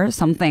her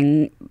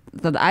something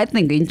that I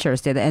think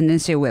interested, and then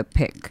she will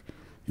pick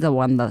the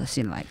one that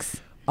she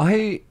likes.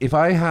 If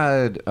I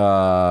had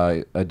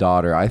a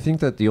daughter, I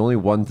think that the only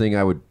one thing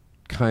I would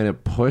kind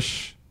of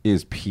push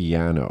is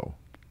piano.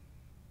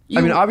 I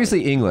mean,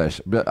 obviously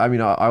English, but I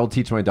mean, I will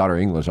teach my daughter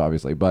English,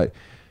 obviously, but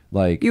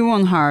like You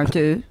want her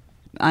to,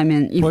 I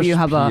mean, if Push you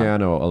have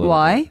piano a little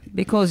why?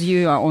 Because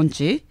you are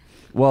onchi.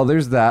 well,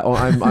 there's that. Oh,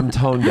 I'm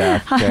tone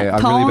deaf. Okay, I'm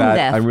really Tone bad.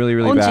 deaf. I'm really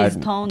Onchi is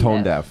bad.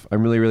 tone deaf.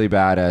 I'm really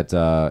bad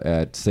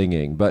at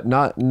singing, but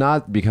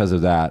not because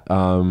of that.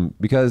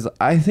 Because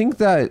I think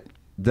that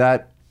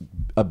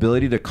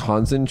ability to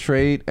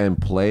concentrate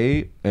and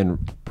play and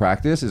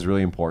practice is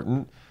really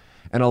important.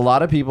 And a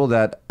lot of people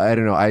that I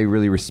don't know, I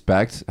really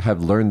respect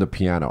have learned the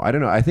piano. I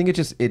don't know. I think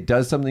it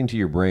does something to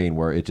your brain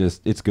where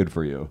it's good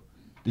for you.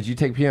 Did you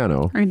take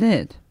piano I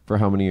did. for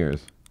how many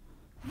years?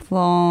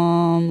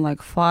 From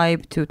like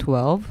 5 to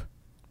 12.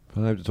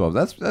 5 to 12.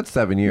 That's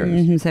 7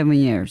 years. 7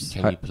 years.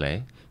 Can you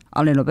play?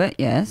 A little bit,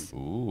 yes.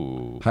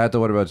 Ooh. Hayato,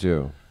 what about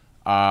you?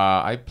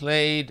 I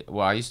played.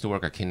 Well, I used to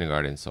work at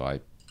kindergarten, so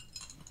I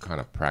kind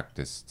of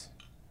practiced.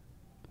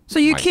 So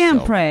you can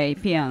Myself. play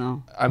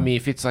piano. I mean,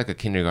 if it's like a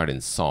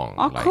kindergarten song,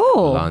 Oh, like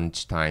cool.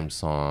 lunchtime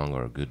song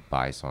or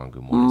goodbye song,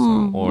 good morning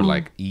song, or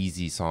like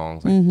easy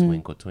songs like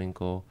Twinkle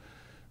Twinkle,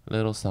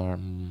 Little Star.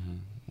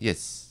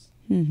 Yes.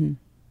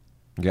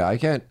 Yeah,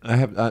 I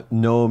have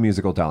no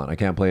musical talent. I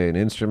can't play an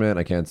instrument.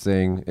 I can't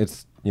sing.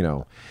 It's,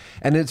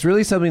 and it's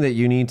really something that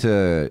you need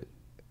to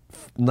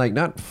like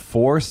not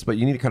force, but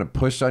you need to kind of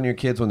push on your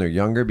kids when they're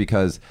younger,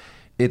 because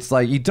it's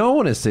like you don't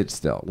want to sit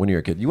still when you're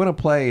a kid. You want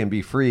to play and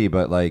be free,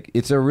 but like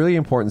it's a really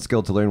important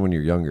skill to learn when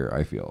you're younger,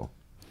 I feel.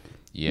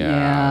 Yeah.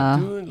 Yeah.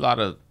 Doing a lot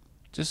of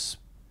just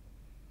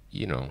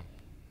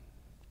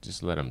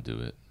let them do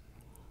it.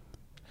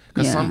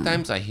 Because Yeah.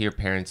 sometimes I hear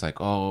parents like,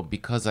 "Oh,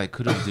 because I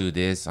couldn't do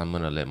this, I'm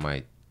gonna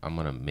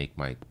make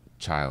my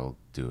child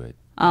do it.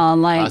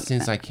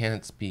 Since I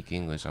can't speak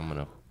English, I'm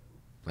gonna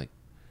like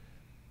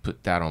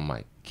put that on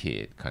my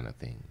kid," kind of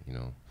thing.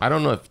 I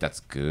don't know if that's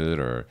good,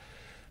 or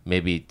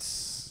maybe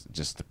it's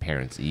just the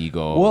parent's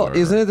ego. Well, or-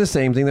 isn't it the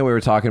same thing that we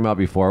were talking about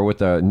before with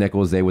the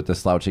Nichols with the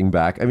slouching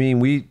back? I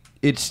mean,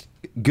 it's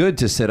good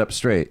to sit up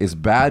straight. It's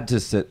bad to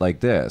sit like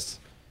this.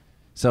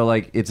 So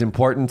like it's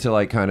important to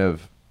like kind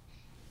of,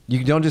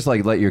 you don't just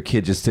like let your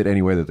kid just sit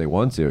any way that they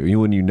want to,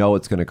 when you know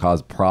it's going to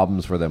cause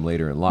problems for them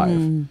later in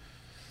life.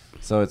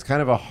 So it's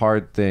kind of a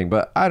hard thing,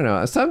 but I don't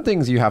know. Some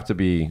things you have to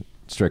be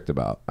strict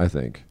about, I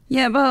think.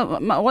 Yeah,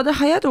 but what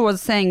Hayato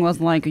was saying was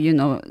like,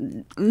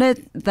 let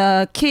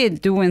the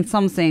kid doing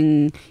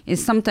something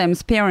is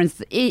sometimes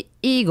parents'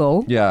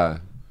 ego. Yeah.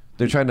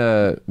 They're trying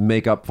to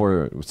make up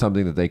for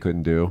something that they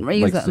couldn't do.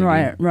 Like singing.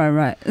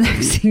 right.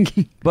 Like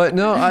singing. But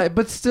no,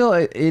 but still,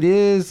 it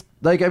is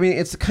like, I mean,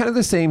 it's kind of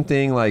the same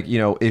thing. Like, you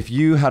know, if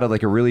you had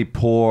a really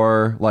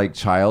poor like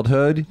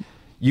childhood,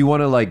 you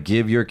want to like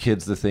give your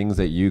kids the things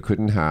that you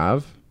couldn't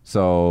have.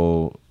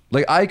 So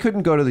like I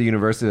couldn't go to the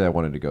university that I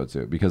wanted to go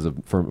to because of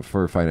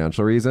for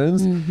financial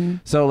reasons.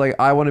 So like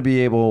I want to be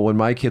able, when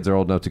my kids are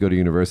old enough to go to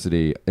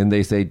university and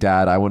they say,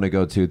 Dad, I want to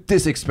go to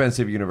this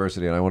expensive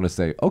university, and I want to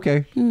say,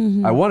 okay,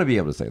 I want to be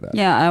able to say that.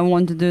 Yeah, I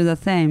want to do the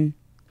same.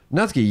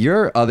 Natsuki,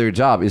 your other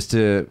job is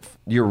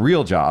your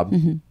real job.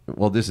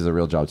 Well, this is a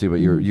real job too, but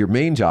your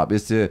main job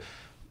is to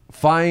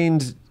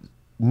find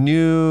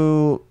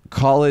new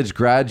college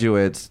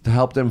graduates to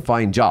help them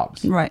find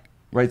jobs. Right.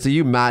 Right. So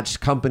you match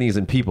companies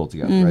and people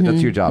together, right?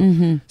 That's your job.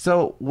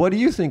 So what do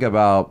you think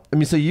about, I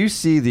mean, so you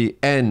see the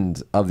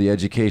end of the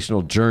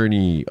educational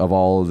journey of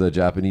all of the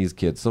Japanese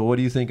kids. So what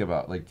do you think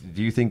about, like,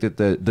 do you think that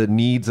the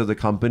needs of the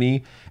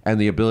company and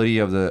the ability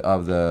of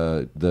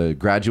the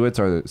graduates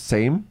are the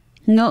same?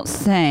 Not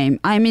same.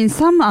 I mean,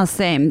 some are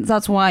same.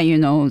 That's why, you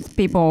know,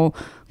 people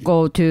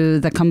go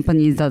to the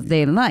companies that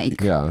they like.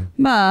 Yeah.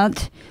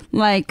 But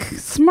like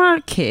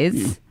smart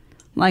kids,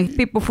 like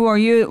people who are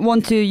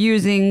want to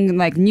using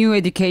like new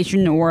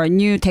education or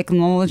new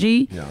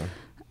technology,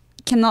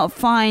 cannot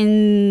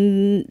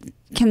find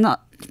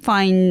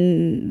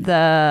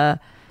the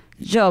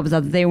job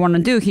that they want to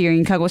do here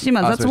in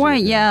Kagoshima.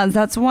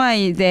 That's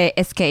why they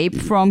escape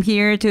from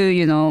here to,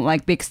 you know,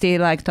 like big city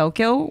like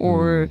Tokyo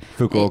or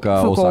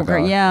Fukuoka,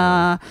 Osaka.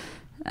 Yeah.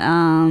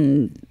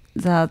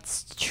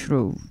 That's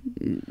true.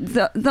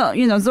 The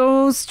you know,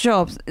 those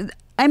jobs,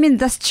 I mean,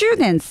 the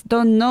students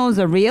don't know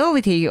the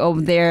reality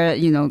of their,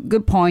 you know,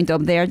 good point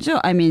of their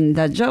job. I mean,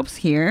 the jobs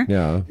here.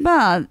 Yeah.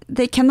 But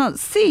they cannot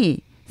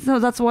see. So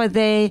that's why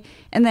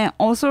and then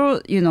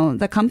also, you know,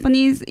 the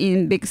companies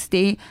in big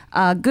city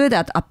are good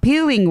at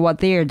appealing what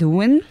they are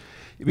doing.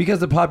 Because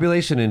the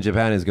population in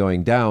Japan is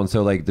going down,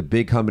 so like the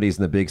big companies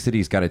in the big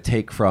cities got to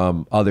take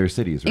from other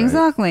cities, right?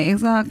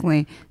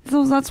 Exactly.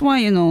 So that's why,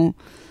 you know,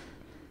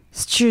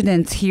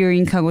 students here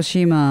in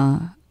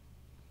Kagoshima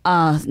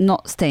are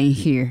not staying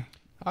here.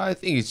 I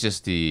think it's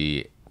just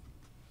the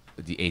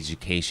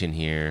education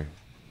here.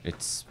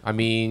 It's, I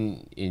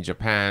mean, in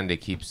Japan they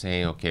keep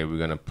saying, okay, we're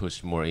gonna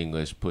push more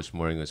English,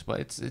 but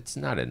it's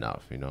not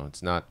enough. You know,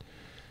 it's not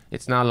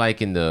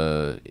like in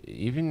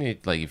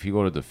like if you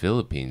go to the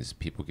Philippines,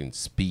 people can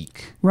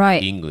speak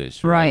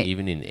English, right?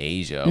 Even in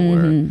Asia,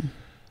 where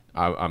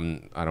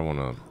I don't want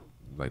to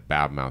like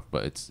badmouth,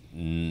 but it's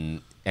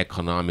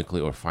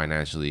economically or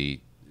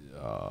financially,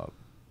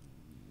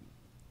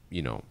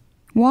 you know.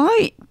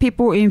 Why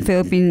people in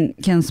Philippines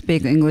can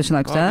speak English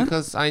like that?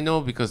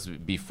 Because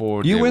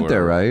before you went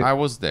there, right? I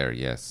was there,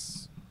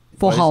 yes.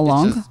 For how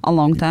long? A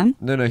long time?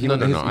 No.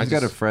 He's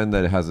got a friend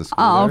that has a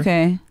school there.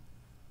 Okay.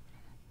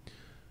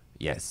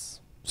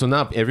 Yes. So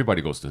now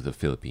everybody goes to the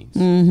Philippines.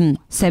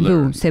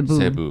 Cebu.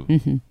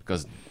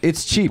 Because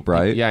it's cheap,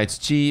 right? Yeah, it's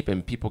cheap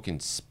and people can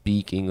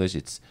speak English.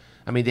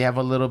 They have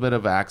a little bit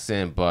of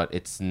accent, but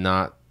it's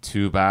not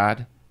too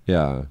bad.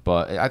 Yeah.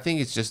 But I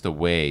think it's just the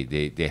way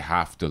they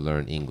have to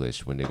learn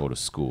English when they go to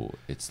school.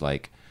 It's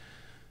like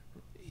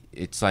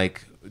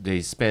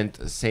they spent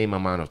the same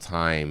amount of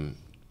time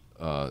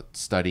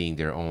studying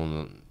their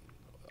own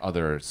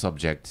other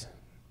subject,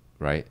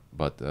 right?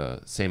 But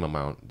same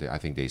amount, I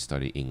think they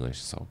study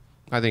English. So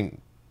I think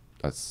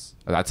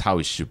that's how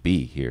it should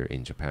be here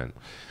in Japan.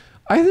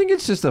 I think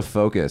it's just a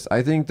focus.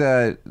 I think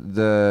that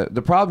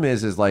the problem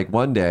is like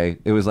one day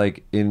it was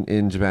like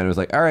in Japan, it was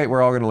like, all right,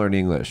 we're all going to learn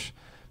English.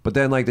 But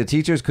then like the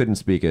teachers couldn't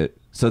speak it.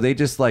 So they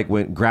just like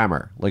went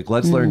grammar. Like,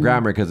 let's learn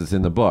grammar because it's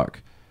in the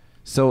book.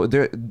 So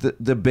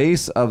the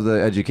base of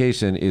the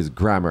education is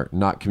grammar,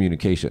 not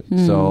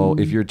communication. So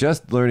if you're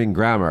just learning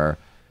grammar,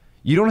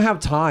 you don't have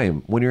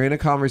time when you're in a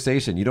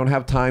conversation. You don't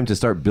have time to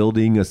start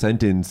building a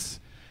sentence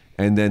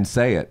and then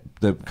say it.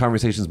 The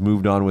conversation's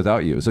moved on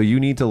without you. So you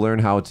need to learn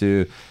how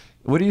to,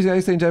 what do you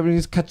guys say in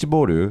Japanese?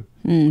 Kachiboru.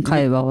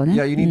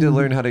 Yeah, you need to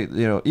learn how to,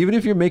 you know, even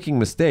if you're making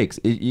mistakes,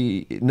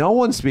 no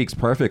one speaks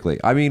perfectly.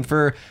 I mean,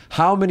 for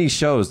how many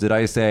shows did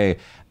I say,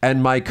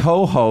 and my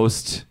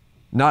co-host,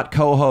 not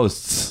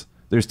co-hosts,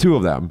 there's two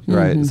of them,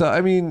 right? So,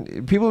 I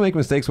mean, people make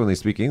mistakes when they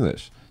speak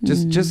English.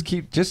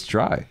 Just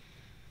try.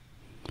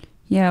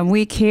 Yeah,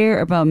 we care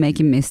about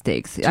making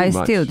mistakes. I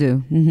still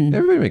do.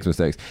 Everybody makes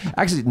mistakes.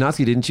 Actually,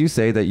 Natsuki, didn't you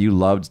say that you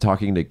loved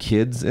talking to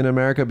kids in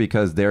America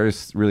because they're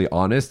really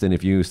honest, and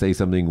if you say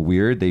something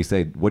weird, they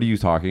say, "What are you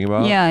talking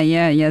about?"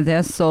 Yeah.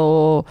 They're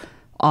so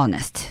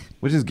honest.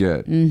 Which is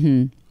good.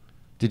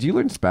 Did you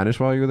learn Spanish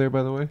while you were there,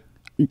 by the way?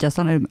 Just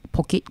a little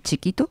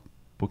chiquito.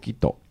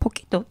 Poquito.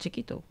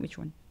 Chiquito. Which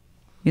one?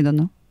 You don't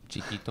know?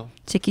 Chiquito.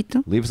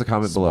 Leave us a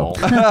comment below.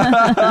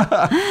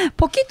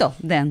 Poquito,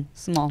 then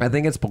small. I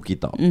think it's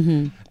poquito.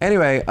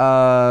 Anyway,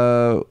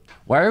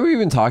 why are we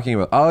even talking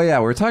about? Oh yeah,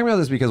 we're talking about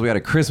this because we had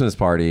a Christmas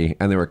party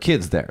and there were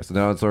kids there. So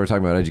now that's what we're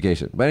talking about,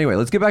 education. But anyway,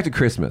 let's get back to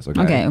Christmas.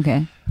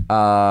 Okay.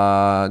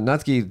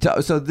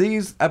 Natsuki, so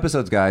these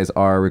episodes, guys,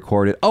 are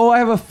recorded. Oh, I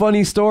have a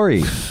funny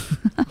story.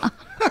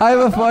 I have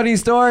a funny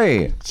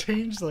story.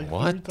 Changed like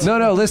What?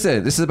 No,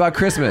 listen. This is about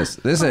Christmas.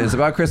 Listen, it's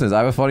about Christmas. I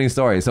have a funny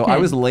story. So I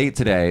was late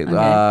today.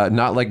 Okay.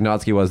 Not like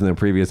Natsuki was in the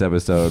previous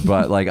episode,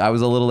 but like I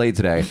was a little late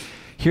today.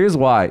 Here's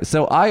why.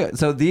 So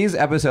these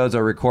episodes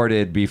are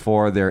recorded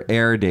before their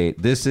air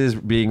date. This is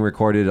being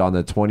recorded on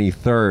the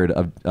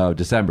 23rd of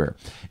December,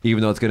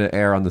 even though it's going to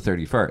air on the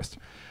 31st.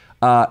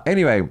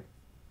 Anyway,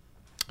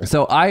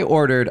 so I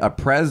ordered a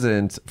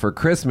present for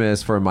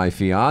Christmas for my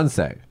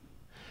fiance.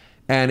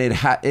 And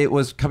it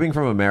was coming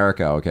from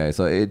America, okay?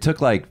 So it took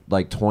like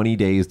 20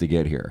 days to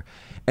get here.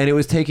 And it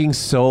was taking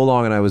so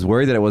long, and I was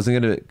worried that it wasn't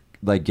going to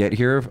like get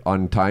here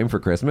on time for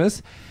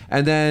Christmas.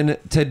 And then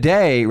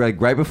today,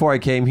 like right before I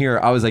came here,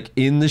 I was like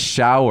in the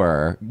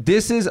shower.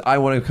 This is I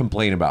want to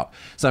complain about.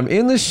 So I'm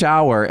in the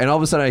shower, and all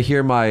of a sudden I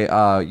hear my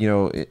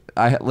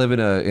I live in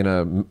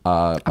a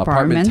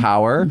apartment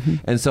tower,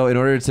 and so in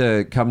order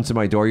to come to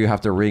my door, you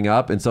have to ring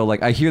up. And so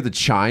like I hear the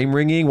chime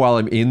ringing while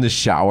I'm in the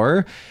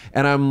shower,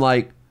 and I'm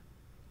like,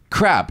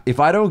 crap, if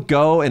I don't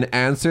go and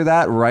answer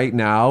that right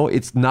now,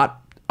 it's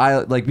not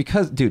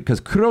because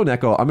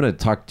Kuroneko, I'm gonna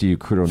talk to you,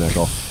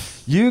 Kuroneko.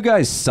 You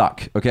guys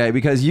suck, okay?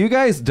 Because you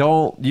guys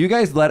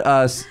let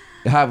us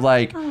have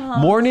like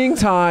morning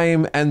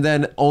time, and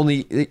then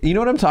only, you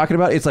know what I'm talking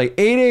about? It's like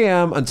 8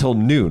 a.m. until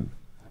noon.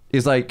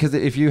 It's like, because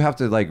if you have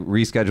to like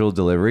reschedule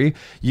delivery,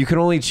 you can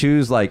only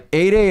choose like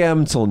 8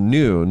 a.m. till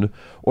noon,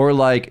 or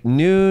like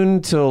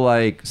noon till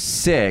like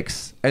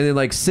 6, and then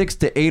like 6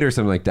 to 8 or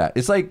something like that.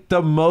 It's like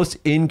the most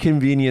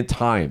inconvenient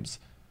times.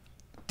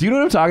 Do you know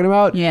what I'm talking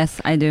about?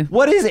 Yes, I do.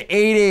 What is 8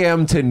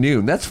 a.m. to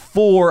noon? That's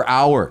 4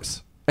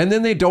 hours. And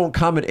then they don't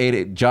come at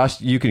 8. Josh,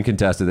 you can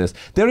contest to this.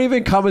 They don't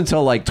even come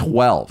until like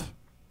 12.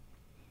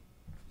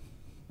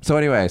 So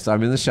anyway, so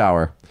I'm in the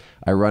shower.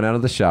 I run out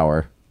of the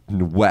shower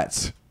and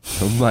wet.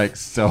 I'm like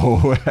so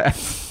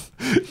wet.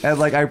 And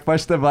like I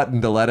push the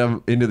button to let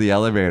him into the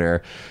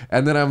elevator,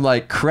 and then I'm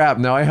like, crap,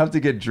 now I have to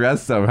get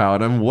dressed somehow,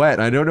 and I'm wet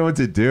and I don't know what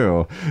to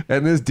do,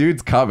 and this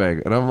dude's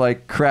coming, and I'm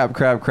like, crap.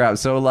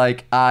 So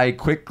like I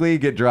quickly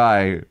get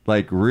dry,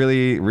 like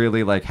really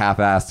like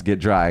half-assed get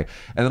dry,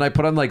 and then I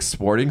put on like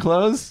sporting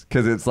clothes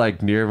because it's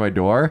like near my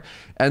door,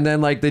 and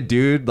then like the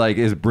dude like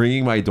is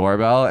bringing my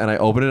doorbell, and I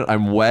open it,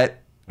 I'm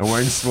wet, I'm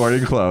wearing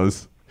sporting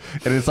clothes,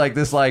 and it's like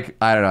this, like,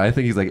 I don't know, I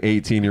think he's like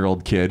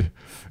 18-year-old kid,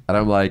 and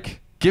I'm like,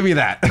 give me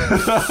that.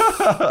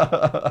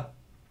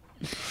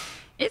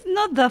 It's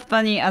not that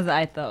funny as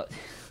I thought.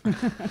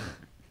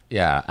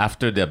 Yeah,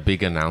 after the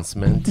big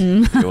announcement,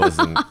 it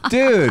wasn't.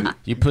 Dude,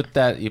 You put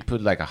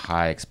like a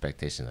high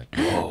expectation, like,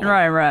 whoa.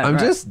 Right. I'm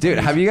just, dude,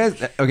 have you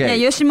guys, okay.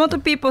 Yeah,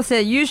 Yoshimoto people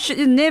said you should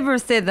never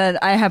say that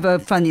I have a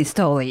funny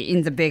story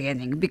in the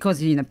beginning,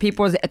 because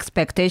people's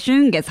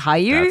expectation gets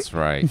higher. That's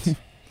right.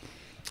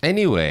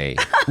 Anyway,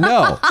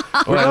 No.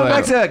 We're Wait, going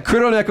wait, back to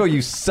Kuroneko,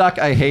 you suck,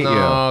 I hate you.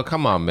 no,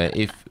 come on, man.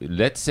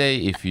 Let's say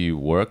if you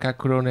work at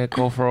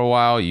Kuroneko for a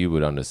while, you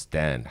would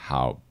understand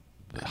how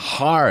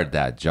hard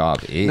that job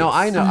is. No,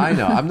 I know.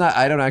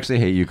 I don't actually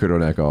hate you,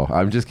 Kuroneko.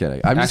 I'm just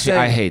kidding. I'm just Actually,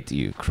 I saying, hate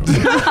you,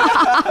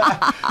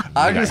 Kuroneko.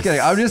 I'm just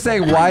kidding. I'm just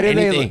saying, why did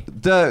Anything.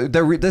 the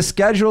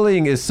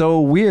scheduling is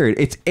so weird.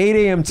 It's 8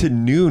 a.m. to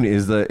noon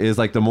is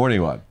like the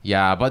morning one.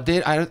 Yeah, but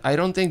I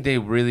don't think they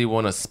really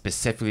want to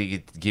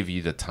specifically give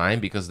you the time,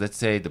 because let's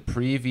say the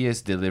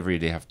previous delivery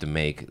they have to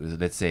make,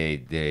 let's say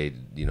they,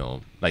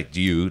 like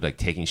you, like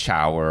taking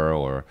shower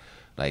or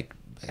like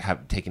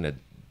taking a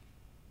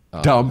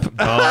Dump.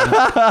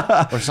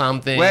 or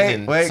something. Wait,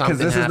 and because something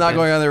this is not happened.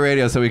 going on the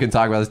radio, so we can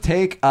talk about this.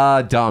 Take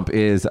a dump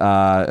is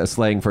a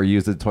slang for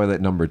use the toilet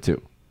number 2.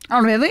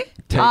 Oh, really?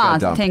 Take a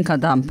dump. Take a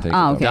dump. Take a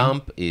dump. Okay.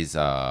 Dump is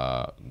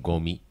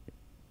gomi.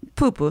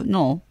 Poo-poo,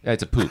 no. Yeah,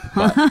 it's a poop.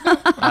 But,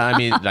 I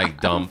mean,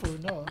 like dump.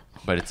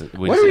 But it's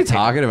What are we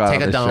talking about take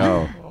on a the dump.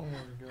 show?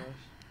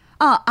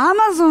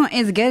 Amazon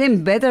is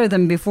getting better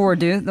than before,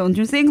 dude. Don't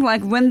you think?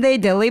 Like when they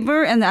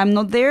deliver and I'm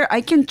not there,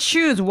 I can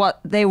choose what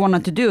they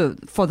wanted to do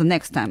for the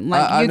next time.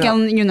 Like you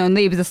can,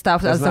 leave the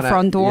stuff That's as the not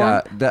front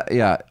door.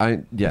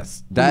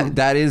 Yes.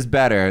 That is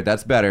better.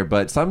 That's better.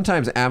 But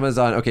sometimes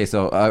Amazon. Okay,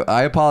 so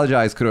I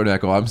apologize,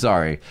 Kuroneko. I'm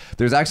sorry.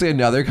 There's actually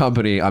another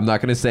company. I'm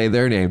not going to say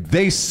their name.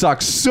 They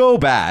suck so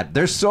bad.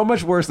 They're so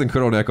much worse than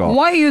Kuroneko.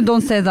 Why you don't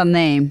say the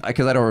name?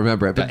 Because I don't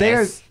remember it. But The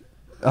they're. S.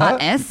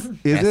 S?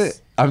 Is S.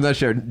 it? I'm not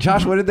sure.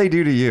 Josh, what did they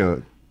do to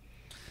you?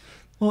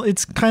 Well,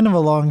 it's kind of a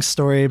long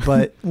story,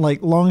 but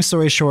like long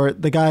story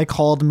short, the guy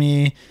called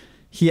me.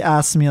 He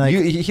asked me like,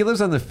 He lives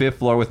on the 5th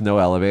floor with no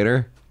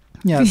elevator.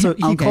 yeah. So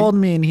he Okay. called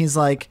me and he's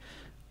like,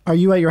 "Are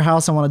you at your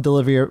house? I want to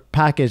deliver your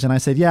package." And I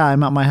said, "Yeah,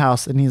 I'm at my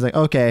house." And he's like,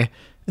 "Okay."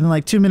 And then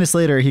like 2 minutes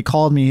later, he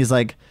called me. He's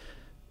like,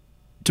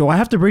 "Do I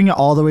have to bring it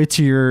all the way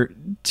to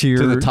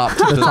the top,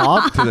 to the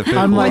top?" to the 5th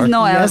I'm floor. like, With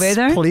no "Yes,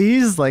 elevator?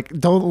 please. Like,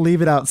 don't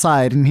leave it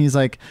outside." And he's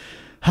like,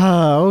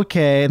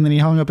 okay. And then he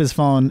hung up his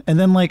phone. And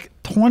then like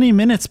 20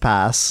 minutes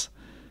pass.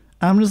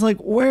 I'm just like,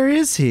 where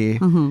is he?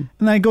 And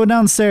I go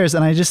downstairs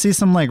and I just see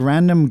some like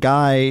random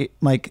guy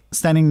like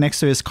standing next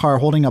to his car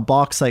holding a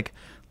box, like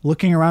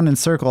looking around in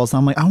circles. And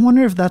I'm like, I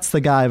wonder if that's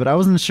the guy, but I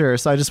wasn't sure.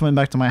 So I just went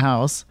back to my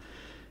house.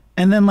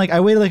 And then like I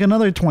waited like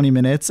another 20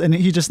 minutes and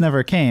he just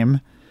never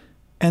came.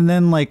 And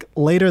then like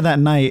later that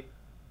night,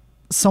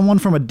 someone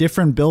from a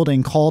different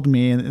building called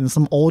me and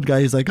some old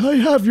guy, he's like, I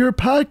have your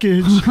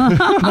package.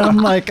 And I'm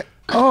like,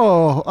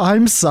 oh,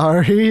 I'm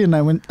sorry. And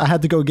I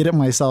had to go get it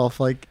myself.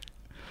 Like,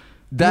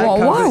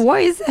 Why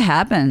is it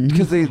happen?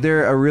 Because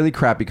they're a really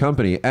crappy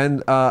company. And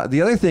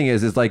the other thing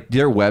is like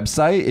their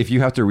website, if you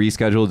have to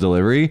reschedule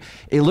delivery,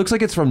 it looks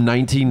like it's from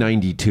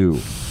 1992.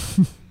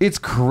 It's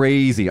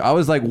crazy. I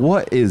was like,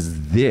 what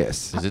is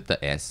this? Is it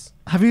the S?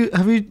 have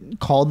you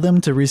called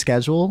them to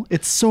reschedule?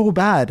 It's so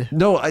bad.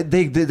 No,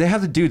 they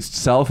have the dude's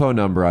cell phone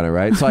number on it,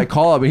 right? So I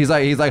call him and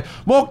he's like,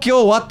 "Mo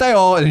kyo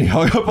watayo," and he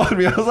hung up on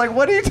me. I was like,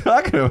 what are you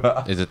talking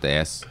about? Is it the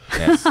S?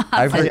 S.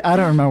 I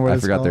don't remember what I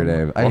it's forgot their called.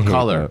 name. I What hate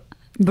color? that.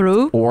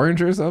 Blue?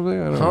 Orange or something?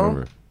 I don't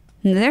remember.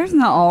 There's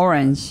no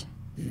orange.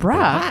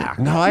 Black.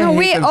 No, I No, hate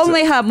we them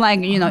only have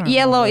like,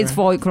 yellow is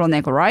for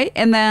Kuroneko, right?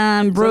 And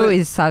then blue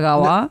is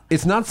Sagawa.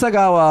 It's not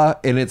Sagawa,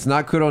 and it's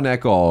not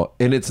Kuroneko,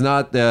 and it's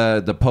not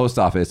the post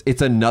office.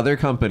 It's another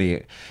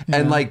company,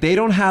 and like they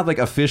don't have like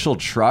official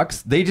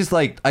trucks. They just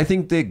like I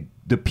think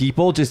the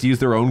people just use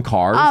their own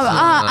cars.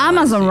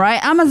 Amazon,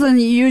 right? Amazon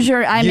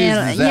usually, I mean,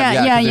 Uses them, yeah,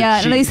 'cause yeah.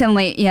 they're cheap.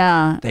 Recently,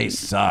 yeah. They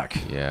suck.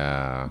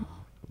 Yeah.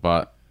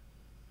 But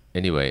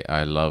anyway,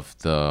 I love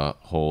the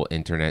whole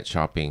internet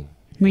shopping.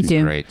 Me It's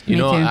too. Great. Me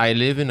too. I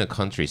live in a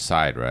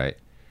countryside, right?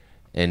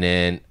 And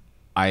then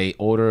I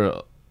order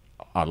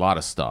a lot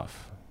of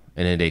stuff.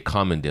 And then they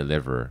come and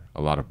deliver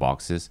a lot of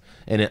boxes.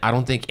 And then I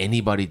don't think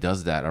anybody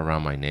does that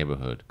around my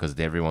neighborhood because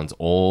everyone's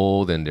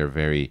old and they're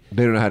very...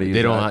 They don't know how to use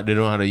They don't that.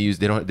 know how to use...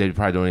 They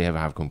probably don't even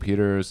have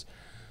computers.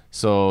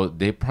 So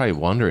they're probably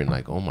wondering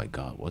like, oh my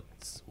God,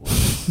 what's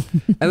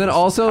And then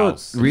also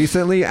house?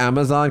 recently,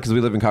 Amazon, because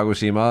we live in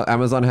Kagoshima,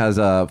 Amazon has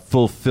a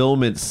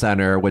fulfillment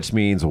center, which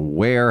means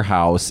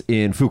warehouse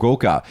in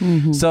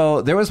Fukuoka.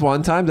 So there was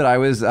one time that I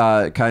was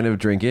kind of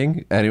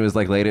drinking, and it was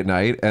like late at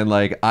night, and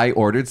like I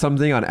ordered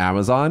something on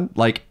Amazon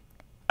like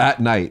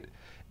at night.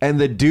 And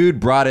the dude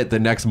brought it the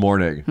next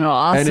morning. Oh,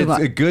 awesome. And it's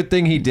a good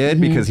thing he did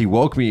because he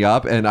woke me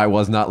up and I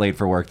was not late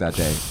for work that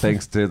day.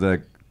 Thanks to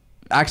the...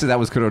 Actually, that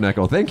was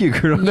Kuroneko. Thank you,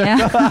 Kuroneko.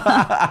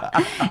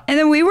 Yeah. And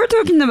then we were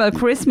talking about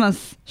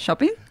Christmas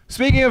shopping.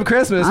 Speaking of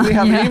Christmas, we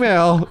have an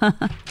email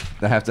that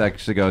I have to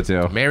actually go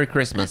to. Merry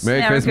Christmas. Merry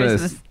Merry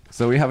Christmas. Christmas.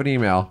 So we have an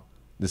email.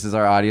 This is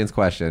our audience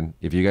question.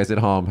 If you guys at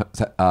home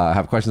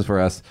have questions for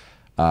us,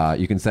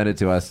 you can send it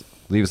to us,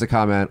 leave us a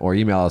comment, or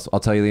email us. I'll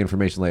tell you the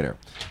information later.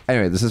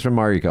 Anyway, this is from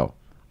Mariko.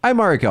 I'm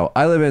Mariko.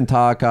 I live in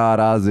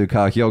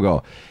Takarazuka,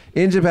 Hyogo.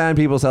 In Japan,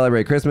 people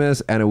celebrate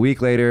Christmas, and a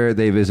week later,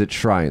 they visit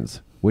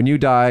shrines. When you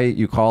die,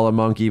 you call a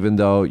monk even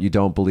though you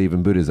don't believe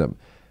in Buddhism.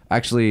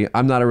 Actually,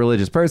 I'm not a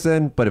religious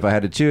person, but if I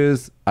had to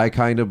choose, I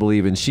kind of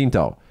believe in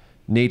Shinto,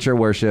 nature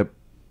worship,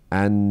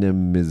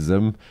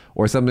 animism,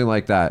 or something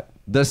like that.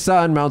 The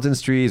sun,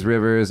 mountains, trees,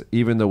 rivers,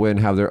 even the wind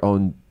have their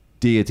own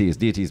deities.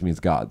 Deities means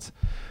gods.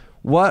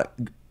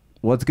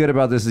 What's good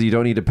about this is you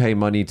don't need to pay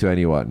money to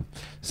anyone.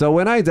 So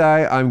when I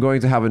die, I'm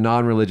going to have a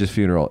non-religious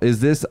funeral.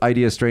 Is this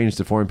idea strange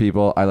to foreign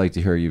people? I'd like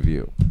to hear your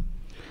view.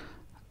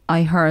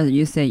 I heard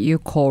you say you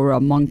call a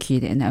monkey,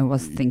 and I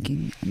was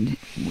thinking,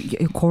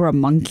 you call a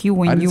monkey I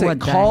when didn't you say were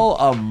call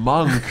a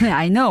monk.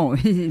 I know.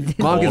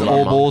 Monk is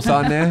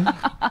obo-san.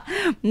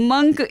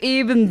 monk,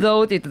 even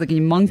though って言った時に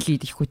monkey っ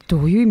て聞こえてど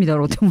ういう意味だ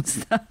ろうって思っ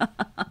てた。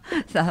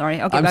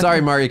Sorry. Okay, I'm back sorry,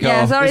 to- Mariko.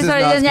 Yeah, sorry. This is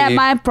not Yeah, Steve.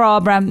 my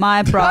problem.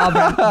 My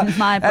problem.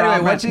 Anyway,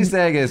 what she's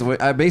saying is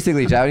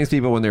basically Japanese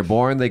people, when they're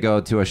born, they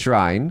go to a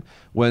shrine.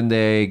 When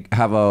they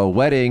have a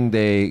wedding,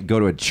 they go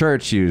to a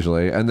church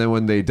usually. And then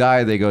when they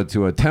die, they go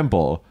to a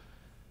temple.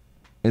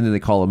 And then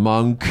they call a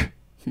monk.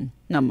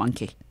 No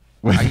monkey.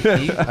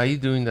 Are you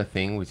doing the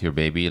thing with your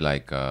baby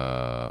like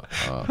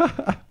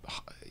 100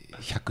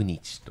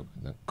日とか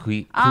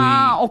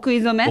お食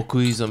い初め? お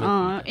食い初め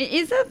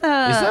Is that Is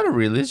that a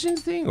religion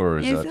thing or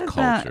is Is that that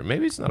culture?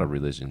 Maybe it's not a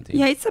religion thing.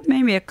 Yeah, it's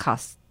maybe a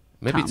custom.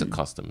 Maybe it's a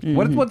custom.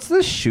 What's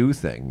the shoe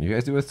thing? You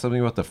guys do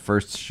something about the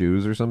first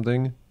shoes or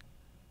something?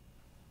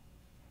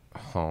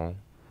 Huh.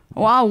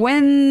 Wow,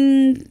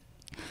 when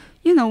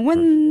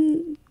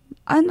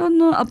I don't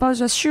know about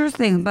the shoe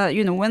thing, but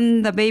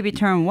when the baby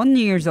turn 1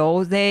 year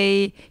old,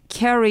 they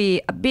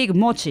carry a big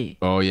mochi.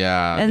 Oh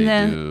yeah, And they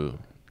then- do.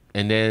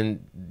 And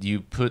then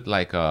you put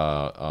like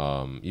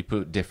you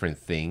put different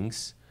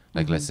things,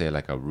 like let's say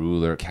like a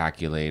ruler,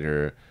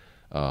 calculator,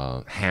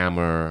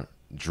 hammer,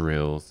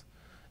 drills,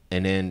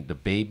 and then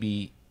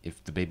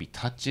if the baby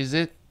touches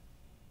it,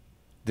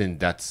 then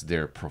that's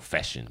their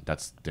profession.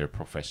 That's their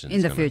profession.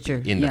 In the is gonna be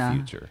future, In yeah. the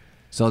future.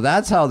 So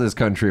that's how this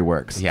country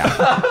works. Yeah.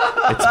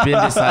 It's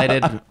been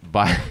decided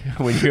by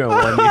when you're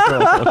 1 year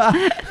old.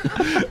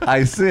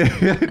 I see.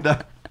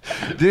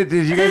 Did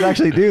you guys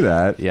actually do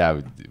that?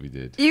 Yeah, we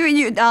did.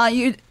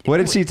 You What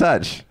did she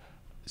touch?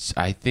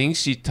 I think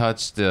she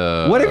touched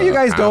the. What if you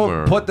guys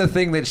hammer. don't put the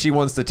thing that she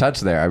wants to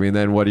touch there? I mean,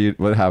 then what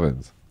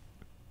happens?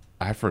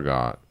 I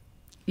forgot.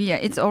 Yeah,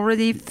 it's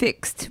already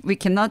fixed. We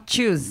cannot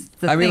choose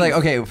the I mean, like,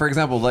 things. okay, for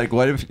example, like,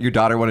 what if your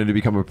daughter wanted to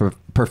become a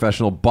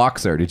professional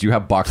boxer? Did you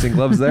have boxing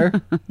gloves there?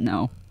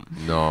 No.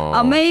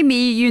 No.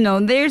 Maybe,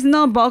 there's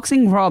no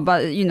boxing club,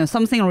 but,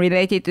 something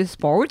related to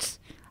sports.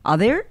 Are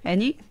there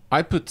any?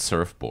 I put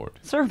surfboard.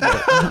 Surfboard.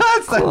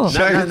 That's Cool. a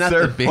giant Not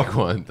the surf. big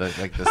one,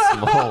 like the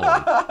small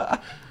one.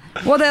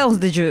 What else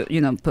did you,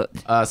 put?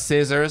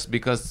 Scissors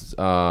because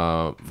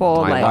For,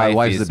 my like- wife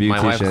wife's is a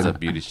my wife is a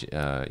beautician.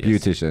 yes.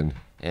 Beautician.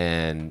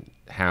 And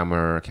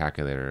hammer,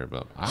 calculator,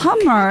 blah.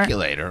 Hammer.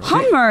 Calculator.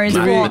 Hammer is for...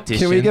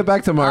 Mathematician. Can we get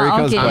back to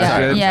Mariko's okay, I'm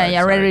question?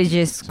 yeah, sorry.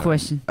 religious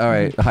question. All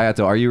right,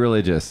 Hayato, are you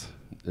religious?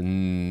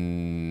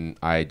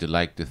 I'd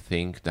like to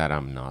think that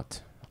I'm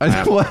not.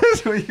 What?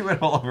 You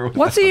went all over with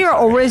What's that. your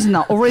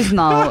original,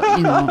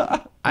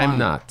 I'm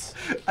not.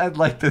 I'd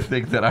like to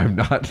think that I'm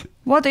not.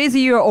 what is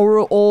your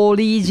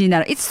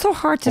original? It's so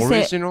hard to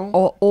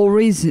Original? say.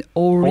 Original.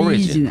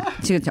 Origin.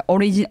 違う違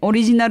う。オ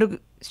リジナ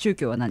ル宗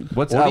教は何?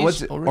 What's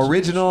Original-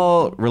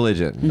 original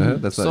religion?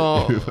 That's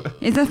So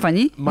Is that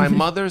funny? my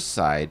mother's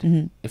side,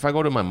 if I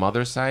go to my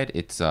mother's side,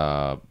 it's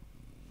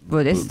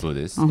Buddhist.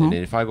 Buddhist, and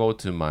then if I go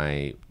to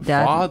my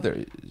Dad.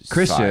 father's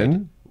Christian?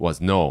 side, was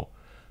no.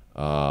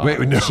 Wait,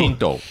 no.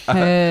 Shinto.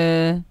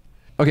 へー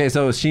Okay,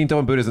 so Shinto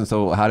and Buddhism.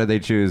 So how did they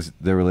choose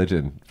their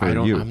religion for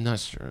you? I'm not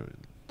sure.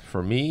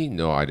 For me,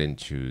 no, I didn't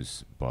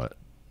choose, but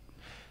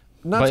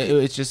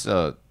Natsuki, it's just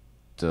the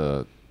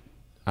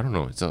I don't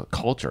know. It's a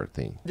culture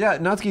thing. yeah,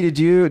 Natsuki,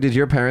 did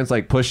your parents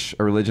like push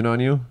a religion on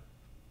you?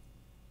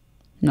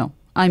 No.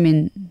 I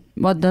mean,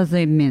 what does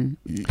it mean?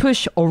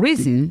 Push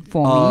origin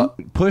for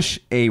me? Push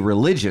a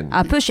religion.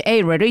 Push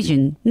a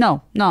religion?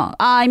 No.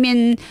 I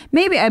mean,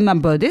 maybe I'm a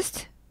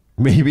Buddhist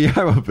Maybe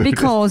I'm a Buddhist.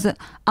 because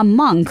a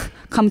monk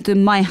come to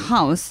my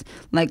house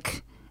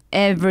like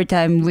every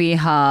time we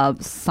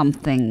have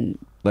something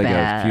Like a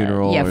bad.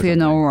 funeral Yeah, or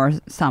funeral or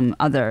some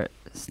other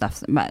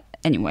stuff. But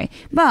anyway,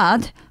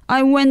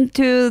 I went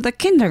to the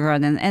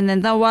kindergarten and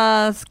then that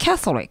was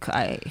Catholic.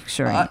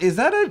 Actually. Is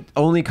that a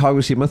only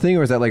Kagoshima thing,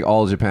 or is that like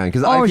all Japan?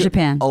 Because All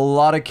Japan. A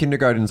lot of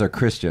kindergartens are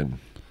Christian.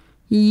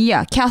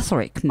 Yeah,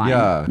 Catholic. Mine.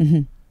 Yeah.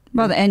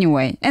 But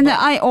anyway, and then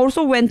I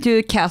also went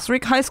to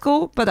Catholic high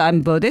school, but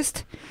I'm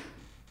Buddhist. Mm-hmm.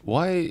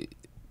 Why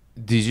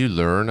did you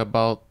learn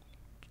about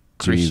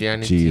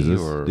Christianity? Jesus.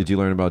 Or Did you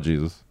learn about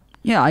Jesus?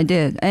 Yeah, I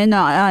did, and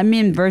I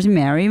mean Virgin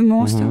Mary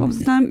most of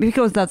the time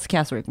because that's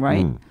Catholic,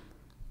 right?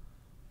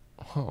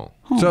 Oh.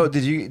 So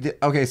did you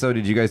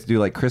guys do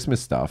like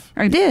Christmas stuff?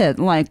 I did,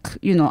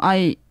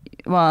 I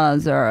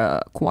was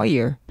a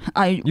choir.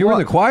 You were in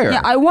the choir?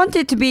 Yeah, I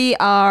wanted to be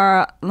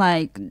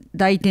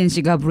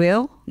Daitenshi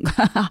Gabriel.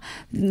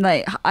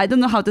 I don't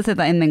know how to say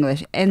that in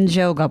English.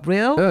 Angel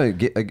Gabriel.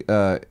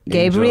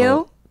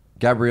 Gabriel?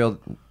 Gabriel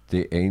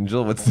the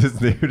angel? What's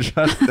his name?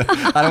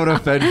 I don't want to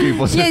offend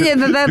people. Yeah,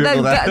 Google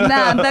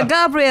that. the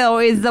Gabriel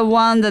is the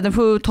one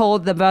who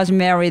told the Virgin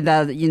Mary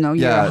that you're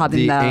having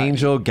the that.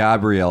 angel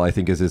Gabriel, I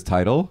think, is his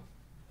title.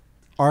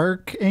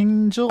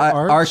 Archangel?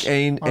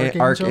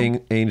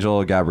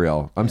 Archangel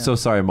Gabriel. I'm so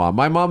sorry, Mom.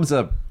 My mom's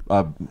a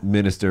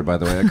minister, by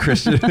the way, a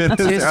Christian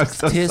minister. I'm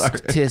so sorry.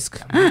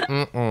 Tisk.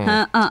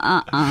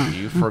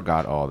 You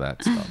forgot all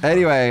that stuff.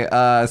 Anyway,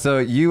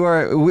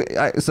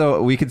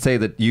 so we could say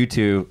that you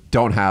two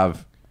don't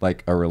have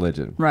like a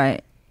religion.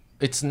 Right.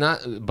 It's not,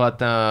 but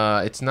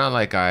it's not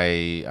like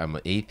I'm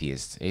an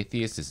atheist.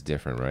 Atheist is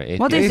different, right?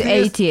 What is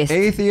atheist?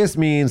 Atheist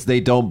means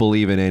they don't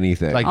believe in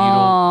anything. Like you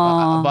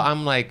don't. But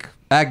I'm like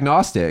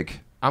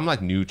agnostic. I'm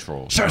like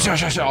neutral. Sure.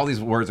 All these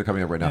words are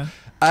coming up right now.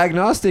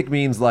 Agnostic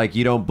means like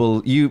you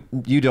don't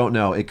you don't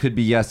know. It could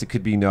be yes, it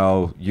could be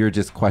no. You're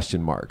just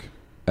question mark.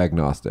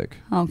 Agnostic.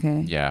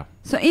 Okay. Yeah.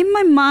 So in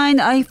my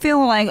mind, I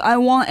feel like I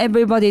want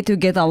everybody to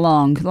get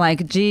along,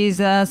 like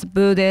Jesus,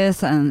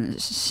 Buddhist, and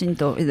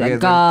Shinto, Okay,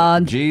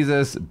 God,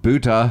 Jesus,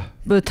 Buddha.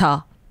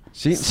 Buddha,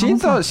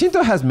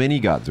 Shinto has many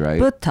gods, right?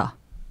 Buddha,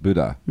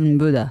 Buddha.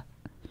 Buddha.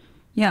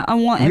 Yeah, I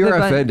want You're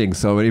everybody. offending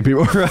so many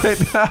people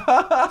right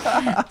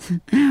now.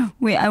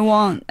 I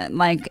want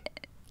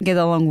get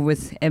along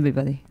with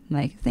everybody.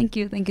 Like, thank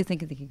you.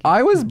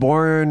 I was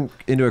born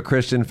into a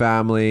Christian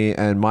family,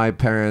 and my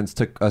parents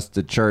took us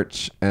to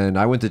church, and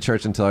I went to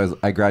church until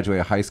I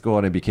graduated high school,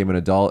 and I became an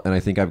adult, and I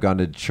think I've gone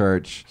to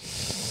church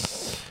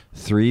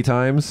 3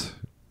 times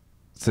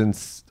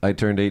since I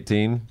turned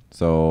 18,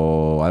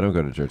 so I don't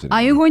go to church anymore.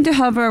 Are you going to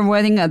have a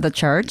wedding at the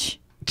church?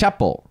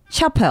 Chapel.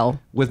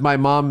 With my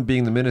mom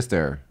being the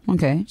minister.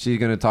 Okay. She's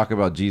going to talk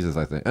about Jesus,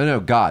 I think. Oh, no,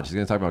 God. She's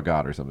going to talk about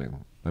God or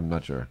something. I'm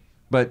not sure.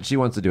 But she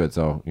wants to do it,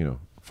 so,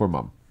 for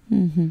mom.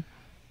 Mm-hmm.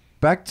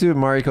 Back to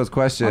Mariko's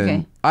question.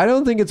 Okay. I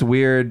don't think it's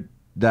weird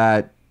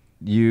that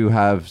you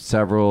have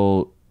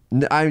several...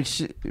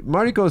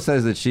 Mariko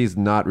says that she's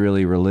not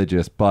really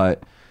religious,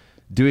 but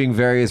doing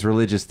various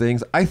religious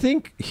things. I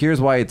think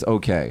here's why it's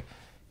okay.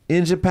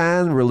 In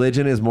Japan,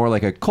 religion is more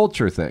like a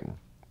culture thing.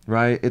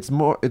 right? It's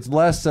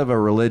less of a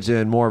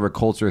religion, more of a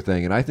culture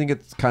thing. And I think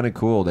it's kind of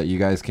cool that you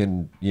guys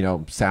can,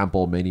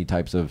 sample many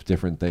types of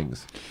different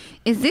things.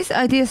 Is this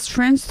idea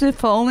strange to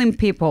foreign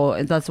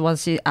people? That's what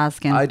she's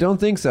asking. I don't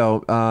think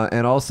so.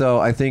 And also,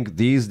 I think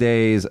these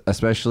days,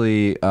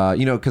 especially,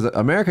 because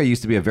America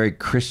used to be a very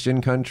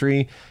Christian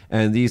country,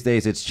 and these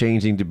days it's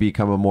changing to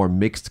become a more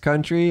mixed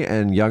country,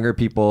 and younger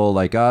people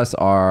like us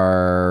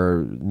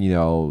are,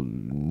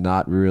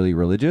 not really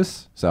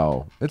religious.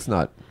 So it's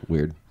not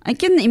weird. I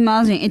can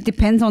imagine it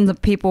depends on the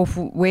people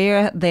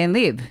where they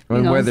live.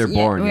 And where they're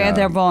born. Where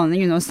they're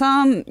born.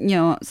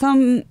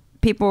 Some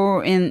people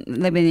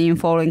living in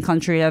foreign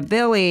country are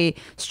very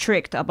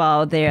strict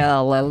about their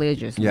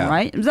religion,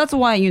 right? That's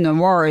why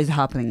war is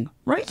happening,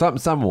 right?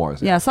 Some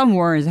wars. Yeah, some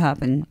wars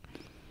happen.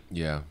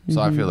 Yeah.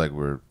 So I feel like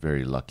we're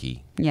very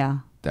lucky. Yeah.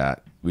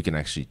 That we can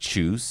actually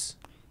choose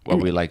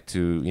what we like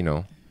to.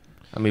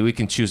 We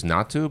can choose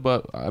not to,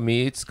 but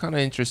it's kind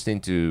of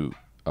interesting to.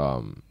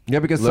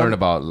 Because learn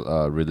about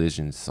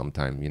religions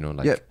sometime,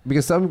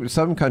 because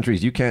some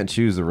countries you can't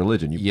choose a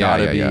religion. You've got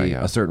to be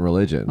a certain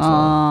religion. So,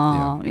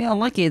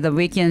 lucky that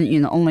we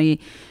can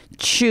only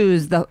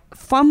choose the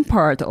fun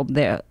part of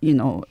their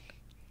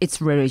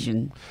its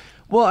religion.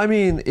 Well,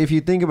 if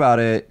you think about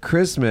it,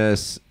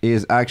 Christmas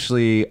is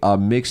actually a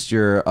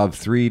mixture of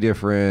 3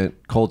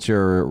 different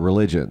culture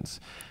religions.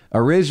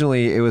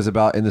 Originally, it was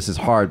about, and this is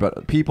hard,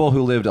 but people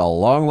who lived a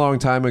long, long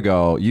time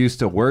ago used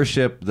to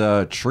worship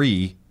the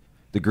tree,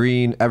 the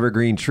green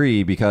evergreen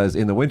tree, because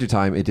in the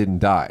wintertime it didn't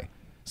die.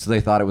 So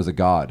they thought it was a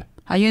god.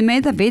 You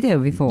made a video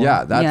before.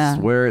 Yeah, that's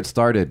where it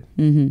started.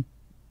 Mm-hmm.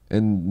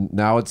 And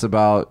now it's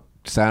about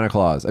Santa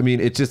Claus.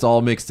 It's just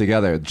all mixed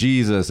together.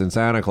 Jesus and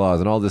Santa Claus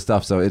and all this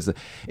stuff. So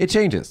it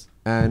changes.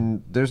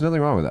 And there's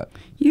nothing wrong with that.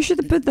 You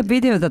should put the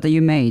video that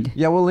you made.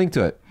 Yeah, we'll link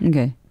to it.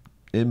 Okay.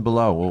 In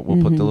below.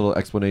 We'll put the little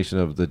explanation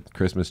of the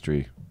Christmas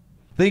tree.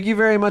 Thank you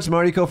very much,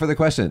 Mariko, for the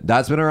question.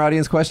 That's been our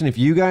audience question. If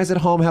you guys at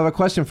home have a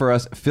question for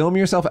us, film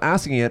yourself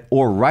asking it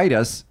or write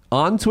us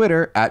on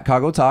Twitter at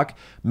Kago Talk,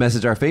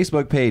 message our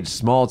Facebook page,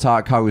 Small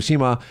Talk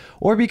Kagoshima,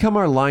 or become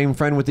our line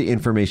friend with the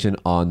information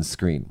on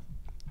screen.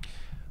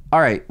 All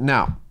right,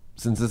 now,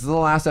 since this is the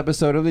last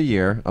episode of the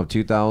year of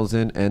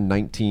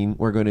 2019,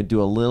 we're going to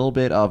do a little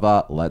bit of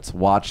a let's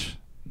watch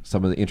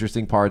some of the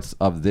interesting parts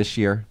of this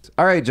year.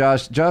 All right,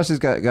 Josh. Josh has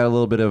got a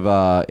little bit of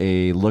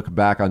a look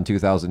back on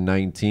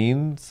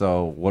 2019.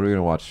 So what are we going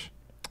to watch?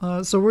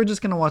 So we're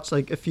just going to watch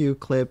like a few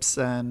clips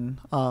and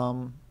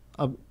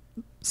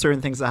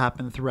certain things that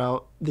happened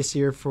throughout this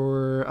year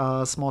for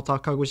Small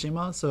Talk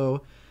Kagoshima.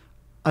 So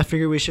I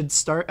figure we should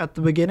start at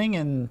the beginning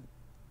and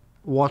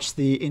watch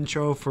the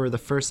intro for the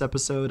first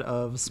episode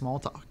of Small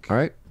Talk. All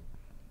right.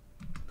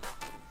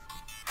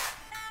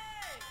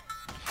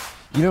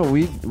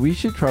 We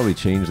should probably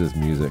change this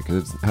music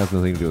because it has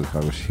nothing to do with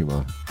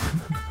Kagoshima.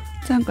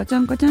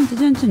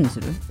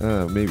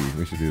 Maybe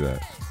we should do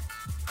that.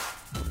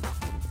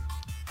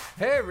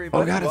 Hey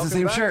everybody! Oh god, it's the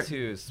same shirt.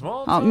 To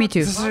Small Oh, me Talk too.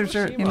 It's the same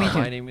shirt. Yeah, me too.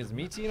 My name is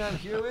Michi and I'm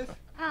here with...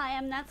 Hi,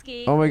 I'm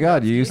Natsuki. Oh my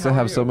god, you used to How are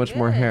have you? so much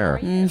more hair.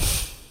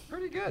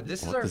 Pretty good.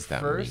 This is What our does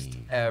that first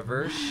mean?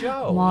 ever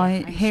show. My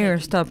hair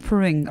start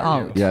pulling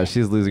out. Yeah,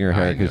 she's losing her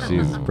hair because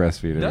she's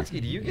breastfeeding.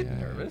 Natsuki, do you get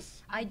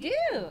nervous? I do.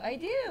 I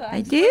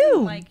I'm do. sort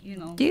of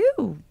like,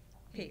 Do.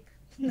 pick.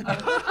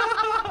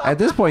 At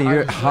this point,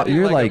 you're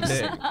like like a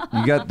pig.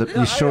 you got the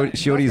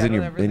shorties in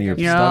your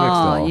Yeah,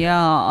 stomach still.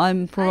 yeah.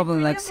 I'm probably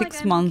I like feel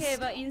 6 I'm months okay,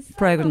 but inside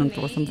pregnant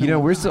me- or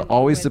something. We're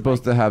always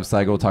supposed to have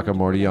Saigo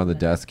Takamori on the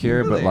desk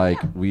here, but like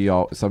we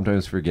all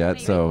sometimes forget.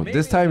 So Maybe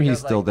this time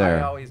he's because, still I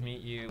there. always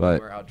meet you but-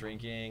 when we're out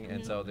drinking,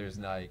 and so there's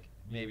like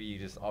maybe you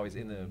just always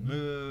in the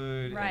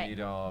mood Right. and you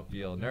don't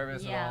feel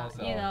nervous Yeah,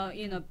 at all.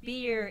 So.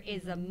 Beer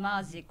is a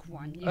magic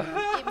one.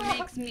 It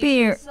makes me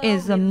Beer so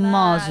is a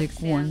magic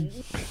relaxed one.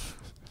 and-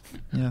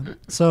 Yeah.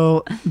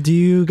 So do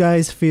you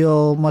guys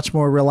feel much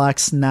more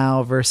relaxed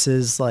now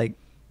versus like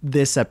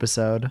this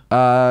episode?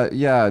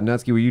 Yeah,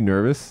 Natsuki, were you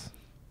nervous?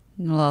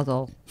 Not at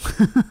all.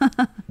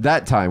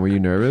 That time, were you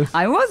nervous?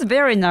 I was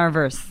very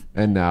nervous.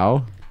 And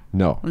now,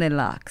 no.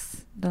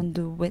 Relax. Don't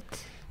do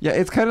it. Yeah,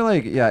 it's kind of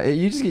like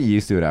you just get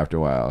used to it after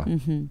a while.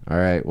 All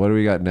right, what do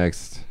we got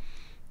next?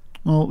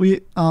 Well,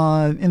 we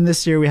in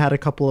this year we had a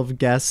couple of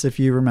guests, if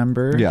you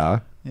remember. Yeah,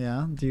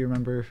 Yeah. Do you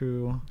remember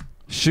who?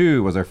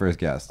 Shu was our first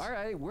guest. All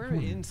right, we're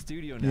in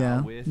studio now Yeah.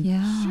 with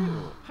Yeah. Shu.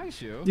 Hi,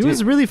 Shu. It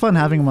was really fun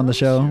having him on the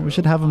show. We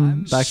should have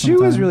him back Shu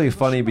was sometime. really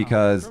funny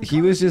because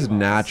he was just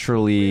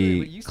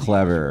naturally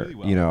clever,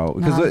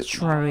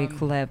 Naturally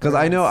clever. Because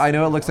I know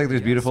it looks like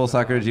there's beautiful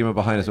Sakurajima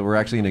behind us, but we're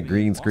actually in a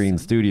green screen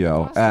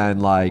studio.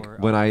 And like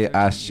when I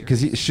asked,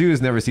 because Shu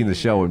has never seen the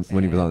show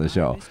when he was on the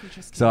show,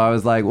 so I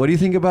was like, "What do you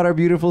think about our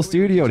beautiful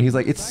studio?" And he's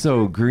like, "It's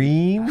so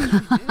green."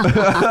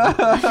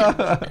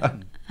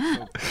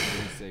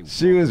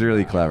 Shu was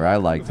really clever. I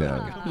liked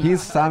him.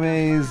 He's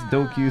Same's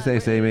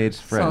Dokyusei same age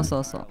friend.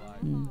 So.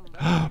 And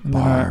then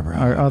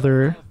our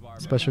other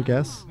special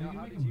guest.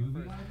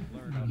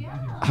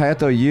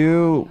 Hayato,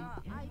 you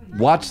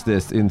watched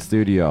this in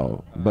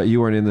studio, but you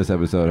weren't in this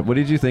episode. What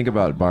did you think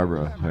about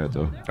Barbara,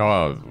 Hayato?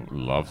 Oh,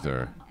 loved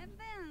her.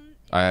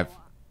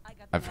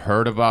 I've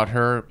heard about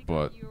her,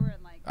 but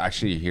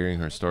actually hearing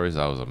her stories,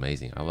 that was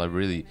amazing. I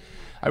really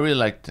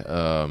liked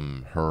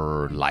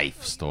her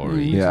life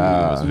story.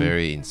 Yeah. It was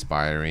very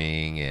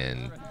inspiring,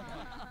 and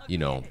you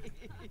know,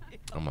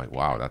 I'm like,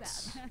 wow, that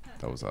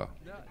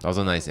was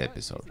a nice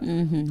episode.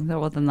 That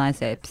was a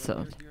nice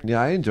episode.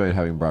 Yeah, I enjoyed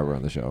having Barbara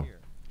on the show.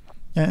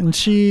 And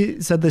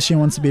she said that she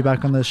wants to be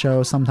back on the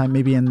show sometime,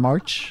 maybe in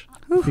March.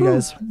 If you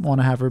guys want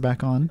to have her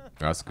back on.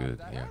 That's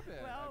good. Yeah.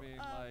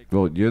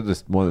 Well, you're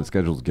the one that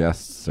schedules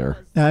guests, sir.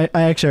 I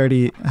actually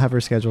already have her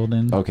scheduled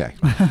in. Okay.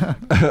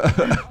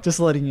 Just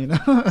letting you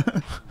know.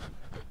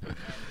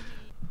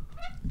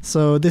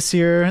 So this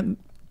year,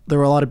 there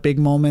were a lot of big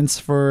moments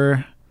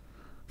for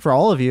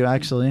all of you,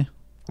 actually.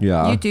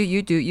 Yeah.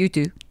 You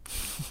do.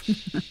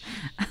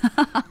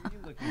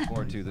 Looking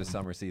forward to this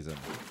summer season.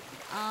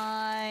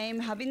 I'm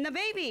having a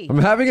baby. I'm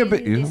having a in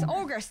baby. This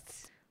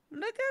August.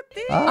 Look at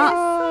this.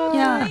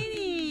 Yeah.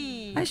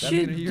 Tiny. I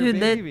should do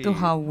that to Happy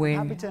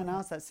Hawaii. to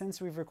announce that since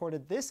we've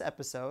recorded this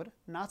episode,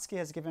 Natsuki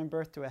has given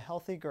birth to a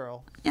healthy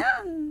girl. Yeah.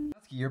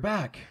 You're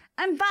back.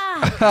 I'm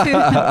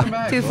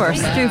back. Two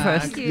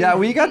first. Yeah,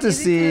 we got to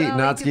see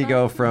Natsuki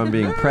go from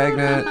being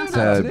pregnant to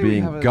Today we have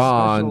being a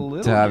gone special to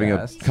little having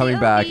guest. coming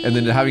back and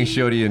then to having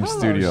Shiori in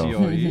studio.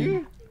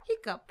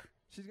 Hiccup.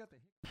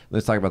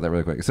 Let's talk about that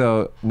really quick.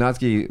 So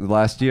Natsuki,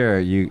 last year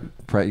you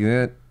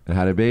pregnant and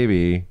had a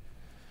baby.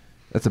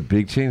 That's a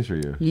big change for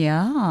you.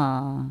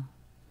 Yeah.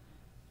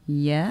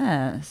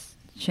 Yes.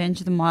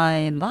 Changed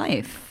my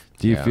life.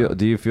 Do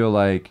you feel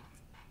like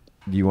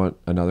you want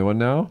another one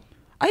now?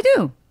 I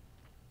do.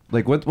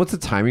 Like what's the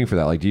timing for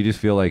that? Like do you just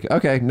feel like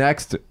okay,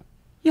 next?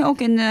 Yeah,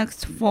 okay,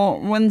 next for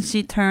when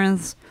she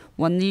turns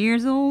 1 year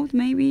old,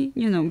 maybe,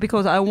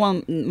 because I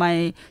want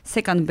my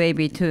second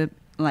baby to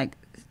like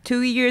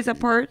 2 years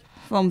apart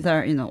from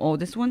the,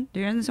 oldest one. Do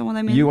you understand what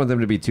I mean? You want them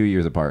to be 2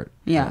 years apart.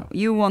 Yeah,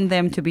 you want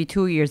them to be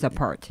 2 years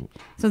apart.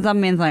 So that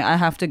means like I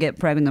have to get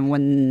pregnant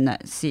when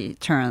she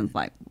turns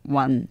like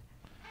 1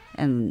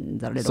 and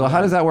the little So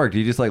how does that work? Do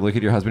you just like look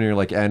at your husband and you're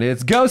like, and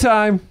it's go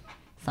time?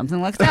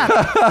 Something like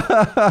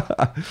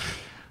that.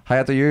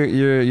 Hayato,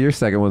 your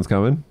second one's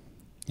coming.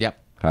 Yep.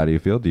 How do you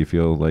feel? Do you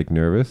feel like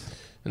nervous?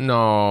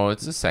 No,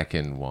 it's the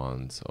second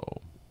one, so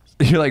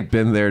You're like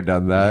been there,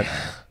 done that.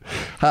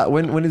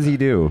 When does he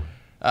do?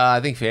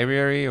 I think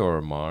February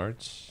or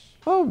March.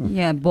 Oh,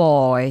 Yeah,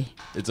 boy.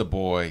 It's a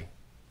boy.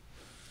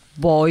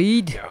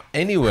 Boyd.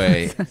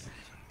 Anyway,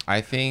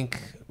 I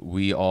think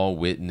we all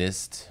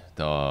witnessed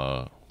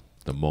the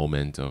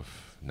moment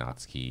of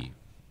Natsuki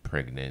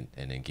pregnant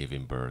and then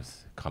giving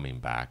birth, coming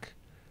back.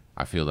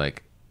 I feel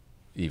like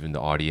even the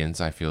audience,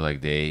 I feel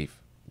like they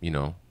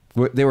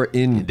they were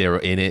in. were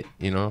in it,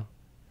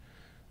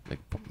 Like,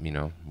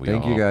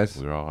 Thank you, guys.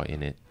 We were all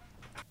in it.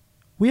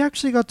 We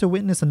actually got to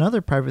witness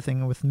another private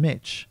thing with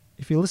Mitch.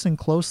 If you listen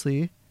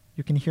closely,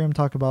 you can hear him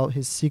talk about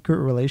his secret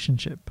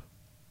relationship.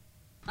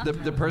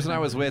 The person I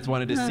was with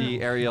wanted to see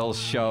Ariel's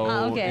show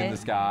Okay. in the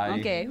sky.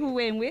 Okay, who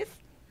went with?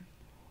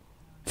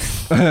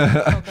 ツ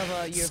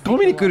ッコ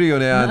ミに来るよ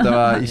ね、あんた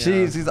は。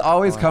She's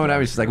always coming at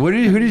me. She's like, who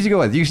did you go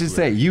with? You should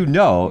say,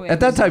 At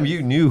that time,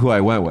 you knew who I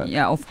went with.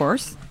 Yeah, of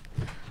course.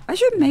 I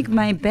should make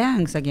my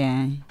bangs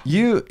again.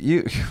 We're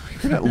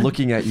not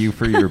looking at you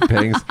for your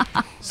bangs.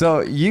 So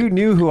you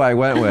knew who I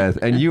went with,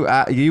 and you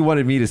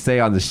wanted me to say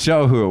on the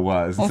show who it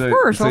was. Of so,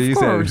 course, So of you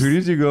course. said, who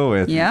did you go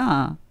with?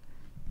 Yeah.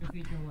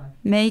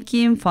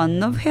 Making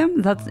fun of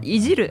him? That's い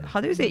じる. How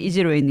do you say い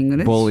じる in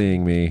English?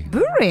 Bullying me.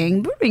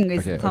 Bullying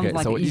is Okay, sounds okay,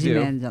 like so what you いじめ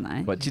do- じゃな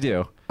い What you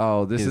do?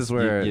 Oh, this is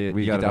where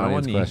we got get an down on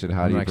one audience knee. question.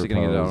 How I'm do you actually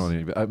gonna get down on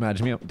propose? one knee.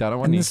 Imagine me down on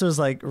one And knee. this was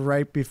like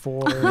right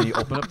before. And you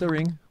open up the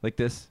ring like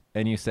this,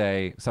 and you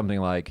say something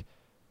like,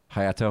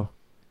 "Hayato,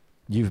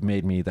 you've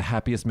made me the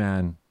happiest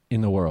man in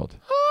the world."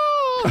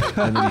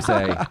 And then you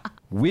say,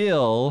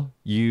 "Will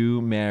you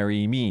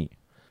marry me?"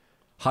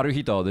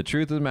 Haruhito, the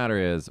truth of the matter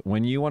is,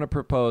 when you want to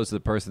propose to the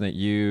person that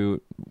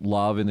you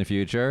love in the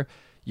future,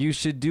 you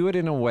should do it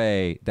in a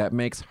way that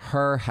makes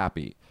her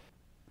happy.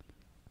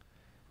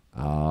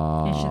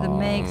 You should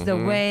make the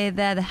way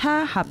that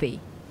her happy.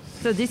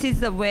 So this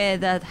is the way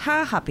that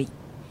her happy.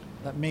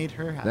 That made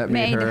her happy. That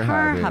Made made her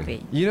her happy.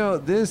 happy. You know,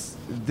 this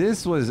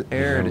was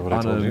aired what I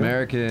on told an you?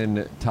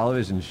 American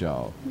television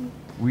show.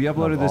 We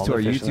uploaded Of this all to the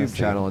our fish in the YouTube sea.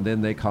 channel, and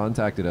then they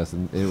contacted us,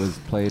 and it was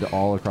played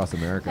all across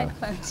America.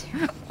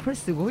 これ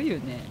すごいよ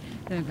ね。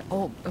なんか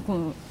こ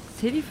の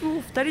セリフ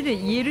を2人で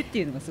言えるって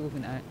いうのがすごく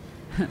ない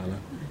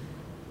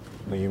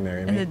Will you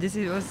marry And me? then this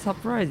is a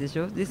surprise でし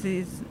ょ This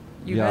is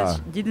you Yeah. guys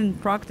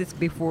didn't practice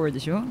before で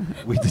しょ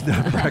We did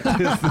not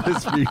practice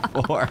this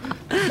before.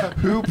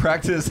 Who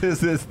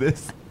practices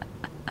this?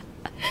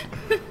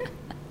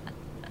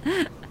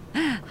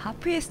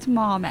 Happiest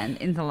moment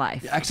in the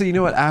life. Actually, you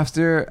know what?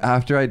 After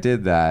I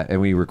did that and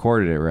we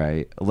recorded it,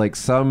 right? Like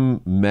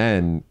some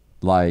men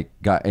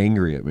got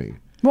angry at me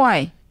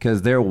Why?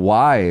 because their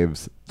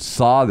wives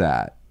saw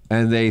that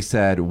and they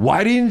said,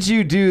 "Why didn't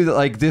you do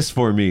like this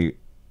for me?"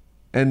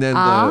 And then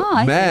I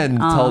the see. men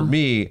told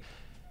me,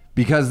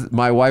 because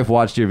my wife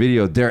watched your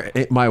video,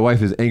 my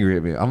wife is angry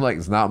at me. I'm like,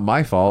 it's not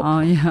my fault. Oh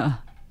yeah.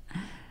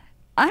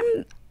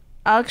 I'm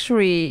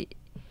actually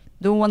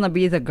don't want to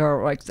be the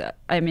girl like that.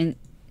 I mean,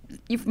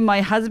 if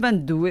my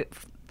husband do it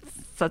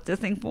such a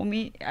thing for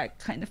me, I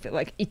kind of feel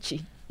like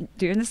itchy.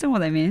 Do you understand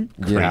what I mean?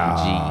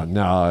 Yeah, Cringy.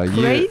 no,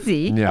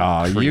 Crazy?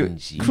 No, Cringy.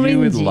 you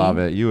would Cringy. love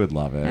it. You would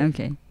love it.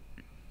 Okay.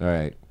 All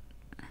right.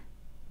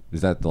 Is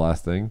that the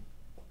last thing?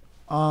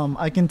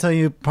 I can tell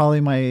you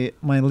probably my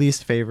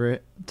least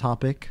favorite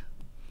topic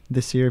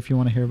this year if you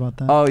want to hear about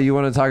that. Oh, you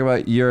want to talk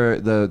about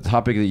the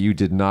topic that you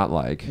did not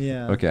like?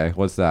 Yeah. Okay,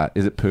 what's that?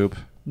 Is it poop?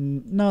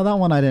 No, that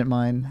one I didn't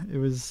mind. It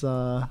was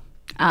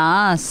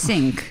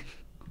Sink.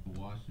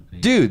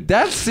 Dude,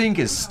 that sink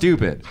is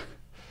stupid.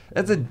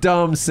 That's a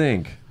dumb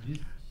sink.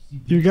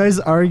 you guys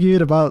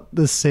argued about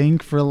the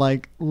sink for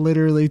like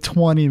literally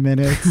 20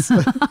 minutes.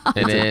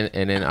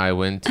 And then I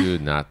went to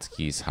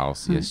Natsuki's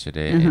house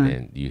yesterday, and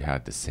then you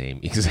had the same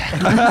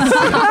exact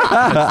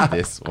as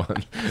this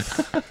one.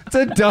 It's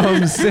a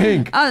dumb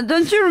sink.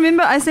 Don't you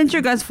remember I sent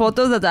you guys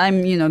photos that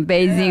I'm,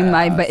 bathing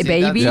my See,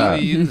 baby? That's how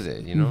you use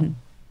it, you know.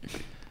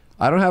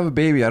 I don't have a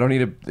baby. I don't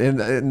need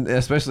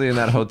especially in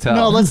that hotel.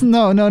 No,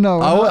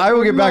 I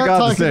will get back We're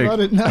not on the talking sink. about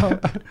it, no.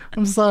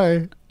 I'm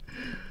sorry.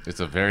 It's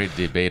a very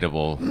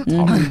debatable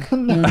topic.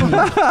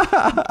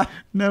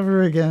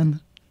 Never again.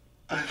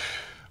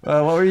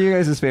 What were you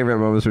guys' favorite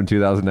moments from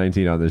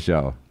 2019 on this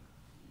show?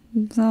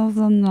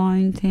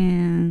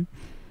 2019.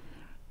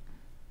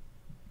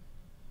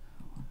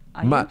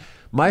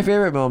 My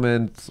favorite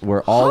moments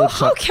were all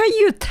How can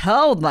you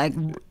tell like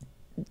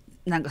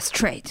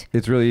straight?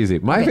 It's really easy.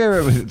 My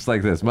favorite it's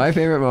like this. My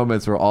favorite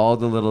moments were all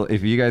the little.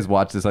 If you guys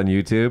watch this on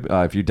YouTube,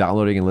 if you're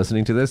downloading and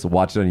listening to this,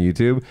 watch it on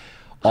YouTube.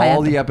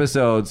 All Hayato. the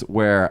episodes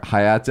where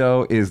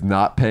Hayato is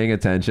not paying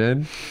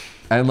attention,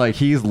 and like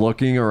he's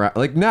looking around,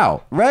 like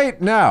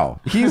right now,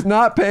 he's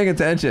not paying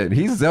attention.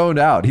 He's zoned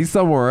out. He's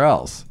somewhere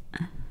else.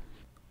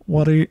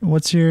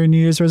 What's your New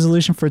Year's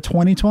resolution for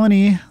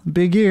 2020?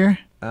 Big year.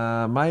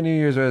 My New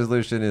Year's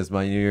resolution is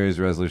my New Year's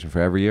resolution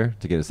for every year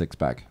to get a six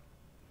pack.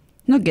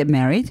 Not get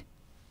married.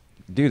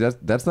 Dude,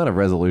 that's not a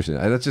resolution.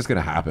 That's just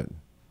gonna happen.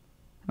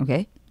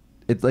 Okay.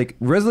 It's like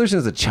resolution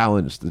is a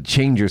challenge to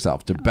change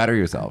yourself, to better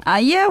yourself.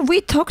 Yeah,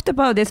 we talked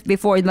about this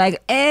before.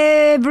 Like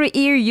every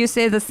year you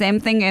say the same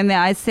thing, and then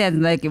I said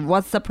like,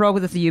 "What's the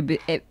progress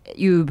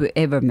you've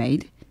ever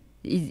made?"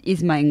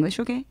 Is my English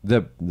okay?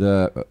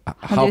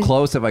 How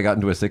close have I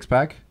gotten to a six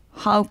pack?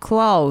 How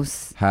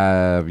close?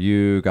 Have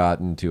you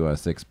gotten to a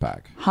six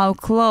pack? How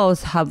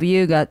close have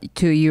you got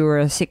to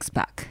your six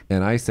pack?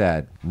 And I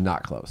said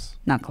not close.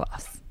 Not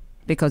close,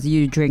 because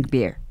you drink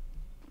beer.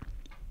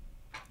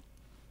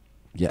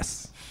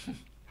 Yes.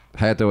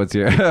 Hayato, what's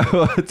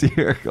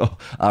your goal,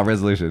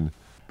 resolution?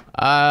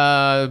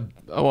 Well,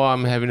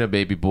 I'm having a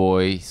baby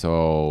boy,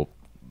 so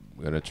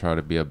I'm gonna try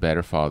to be a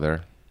better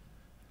father,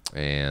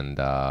 and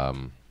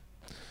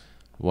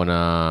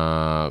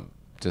wanna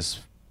just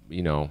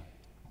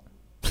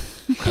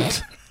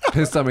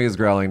His stomach is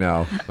growling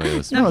now. play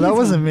with No, that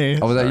wasn't me.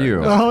 Oh, was that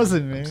you? That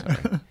wasn't me.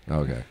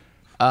 Okay.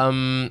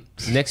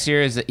 Next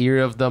year is the year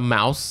of the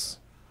mouse.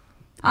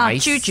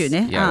 Mice. Choo-choo,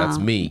 ne? Yeah, that's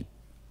me.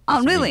 Oh,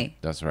 That's me. really?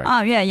 That's right.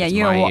 Oh, yeah. It's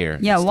You're my year.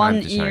 Yeah, It's time 1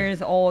 to shine. year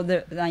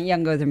older,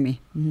 younger than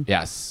me.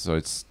 Yes, so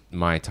it's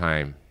my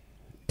time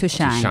To to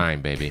shine.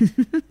 shine, baby.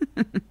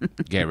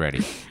 Get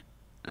ready.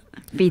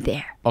 Be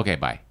there. Okay,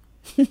 bye.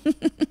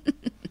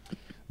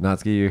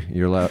 Natsuki,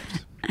 you're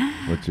left.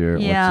 What's your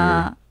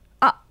Yeah.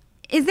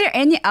 Is there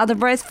any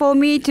advice for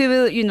me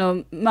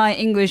to, my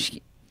English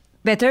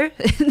better?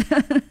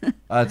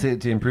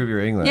 to improve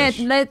your English? Yeah,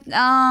 let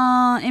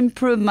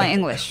improve my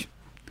English.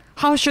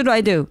 How should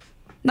I do?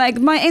 Like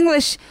my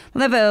English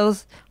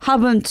levels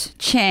haven't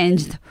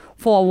changed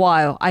for a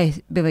while,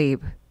 I believe,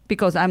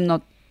 because I'm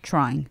not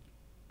trying.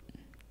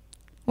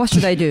 What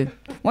should I do?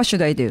 What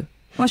should I do?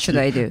 What should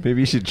I do? Maybe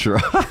you should try.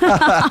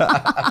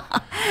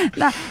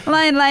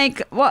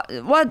 Like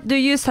what do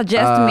you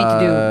suggest me to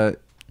do?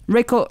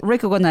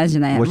 Recognize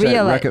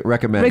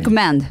recommend.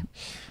 Recommend.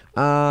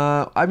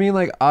 I mean,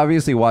 like,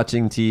 obviously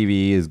watching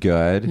TV is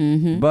good,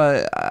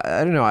 but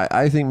I don't know.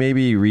 I think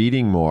maybe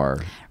reading more.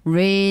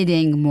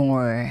 Reading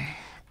more.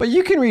 But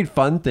you can read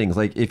fun things.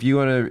 Like, if you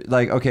want to,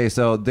 like, okay,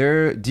 so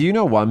do you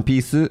know One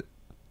Piece?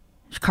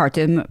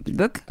 Cartoon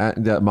book.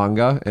 The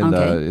manga, and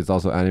Okay. it's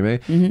also anime.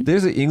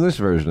 There's an English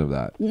version of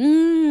that.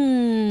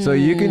 Mm. So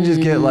you can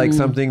just get, like,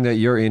 something that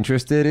you're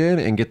interested in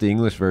and get the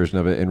English version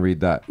of it and read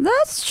that.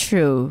 That's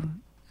true.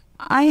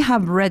 I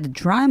have read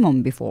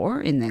Draimon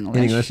before in English.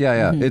 In English,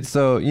 yeah. It's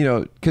so,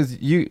 because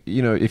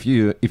if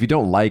you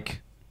don't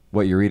like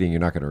what you're reading,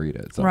 you're not going to read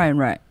it. So.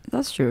 Right.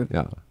 That's true.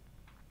 Yeah.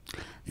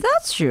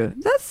 That's true.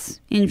 That's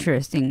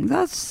interesting.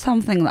 That's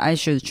something that I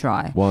should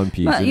try. One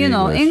Piece But in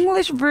English.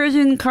 English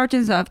version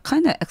cartoons are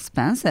kind of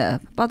expensive,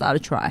 but I'll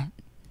try.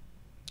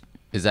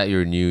 Is that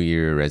your New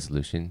Year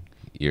resolution?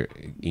 You're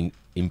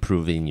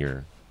improving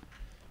your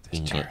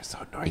chair is so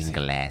noisy.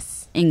 English.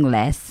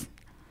 English.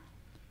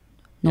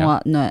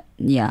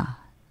 Yeah.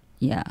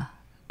 Yeah.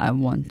 I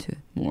want to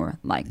more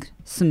like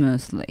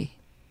smoothly.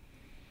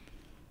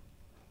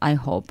 I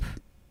hope.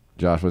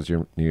 Josh, what's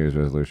your New Year's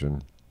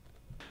resolution?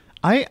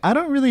 I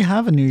don't really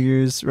have a New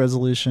Year's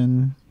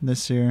resolution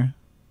this year.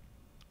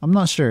 I'm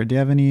not sure. Do you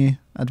have any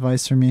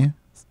advice for me?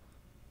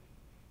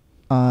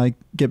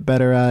 Get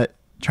better at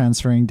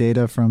transferring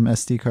data from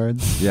SD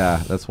cards.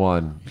 Yeah, that's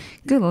one.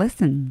 Good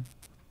listen.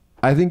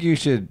 I think you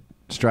should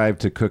strive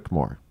to cook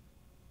more.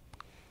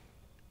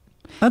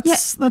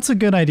 That's a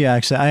good idea,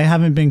 actually. I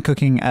haven't been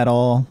cooking at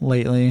all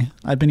lately.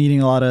 I've been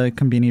eating a lot of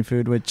konbini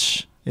food,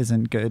 which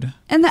isn't good.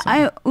 And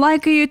I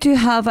like you to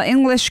have an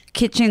English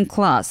kitchen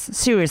class,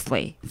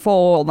 seriously,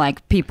 for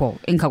like people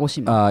in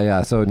Kagoshima.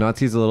 Yeah, so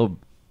Natsuki's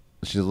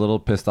she's a little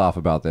pissed off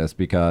about this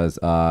because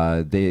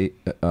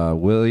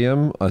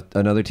William,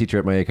 another teacher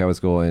at my Eikaiwa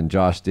school, and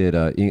Josh did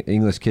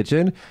English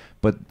kitchen,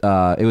 but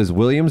it was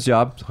William's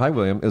job. Hi,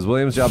 William. It was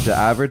William's job to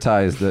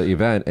advertise the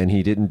event, and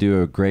he didn't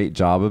do a great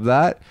job of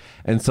that.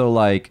 And so,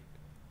 like,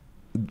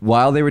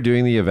 while they were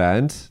doing the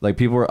event, like,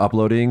 people were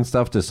uploading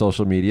stuff to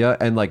social media,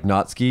 and like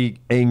Natsuki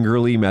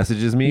angrily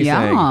messages me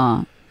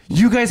saying,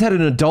 "You guys had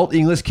an adult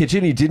English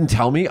kitchen. You didn't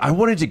tell me. I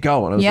wanted to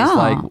go." And I was just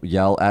like,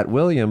 "Yell at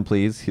William,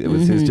 please." It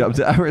was his job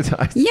to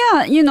advertise.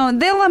 Yeah,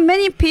 there are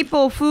many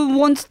people who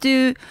want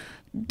to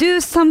do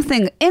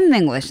something in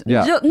English.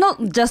 Yeah.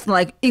 Not just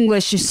like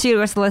English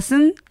serious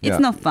lesson. It's Yeah.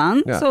 not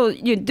fun. Yeah. So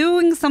you're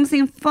doing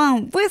something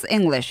fun with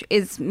English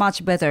is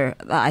much better,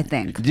 I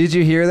think. Did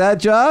you hear that,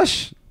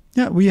 Josh?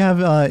 Yeah, we have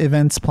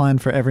events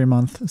planned for every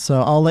month.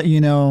 So I'll let you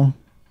know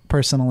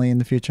personally in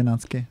the future,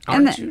 Natsuki.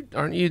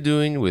 Aren't you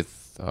doing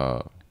with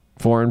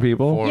Foreign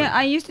people? Yeah,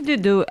 I used to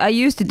do it.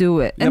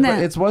 Yeah, And but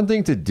then, it's one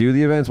thing to do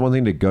the event, it's one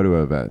thing to go to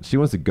an event. She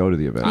wants to go to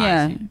the event.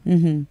 yeah.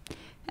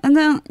 And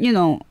then,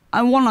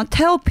 I want to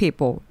tell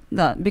people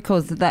that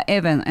because the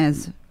event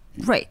is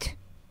great.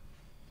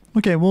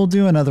 Okay, we'll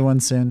do another one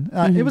soon.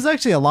 It was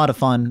actually a lot of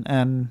fun,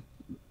 and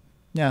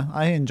yeah,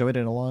 I enjoyed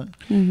it a lot.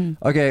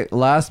 Okay,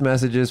 last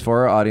messages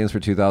for our audience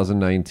for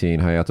 2019.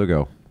 Hayato,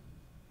 go.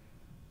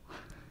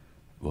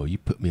 Well, you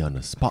put me on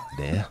the spot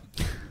there.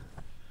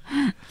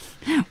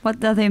 What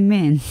does it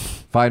mean?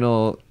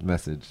 Final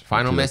message.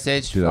 Final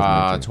message.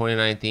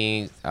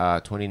 2019.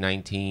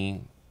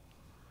 2019.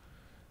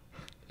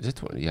 Is it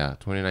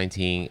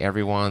 2019?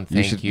 Everyone,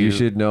 thank you. You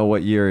should know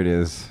what year it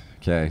is.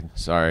 Okay.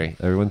 Sorry.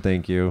 Everyone,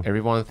 thank you.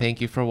 Everyone,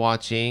 thank you for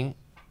watching.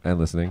 And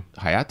listening.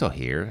 Hayato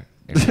here.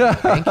 Everyone,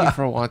 thank you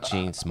for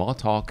watching Small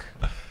Talk.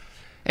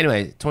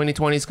 Anyway,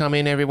 2020 is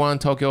coming, everyone.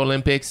 Tokyo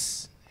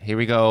Olympics. Here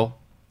we go.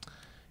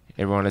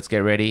 Everyone, let's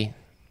get ready.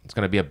 It's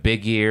going to be a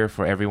big year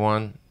for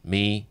everyone.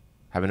 Me,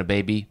 having a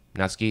baby,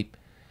 Natsuki.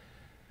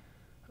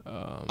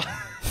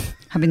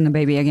 Having the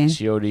baby again.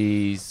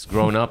 Shiori's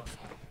grown up.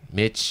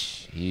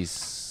 Mitch,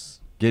 he's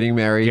Getting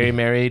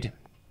married.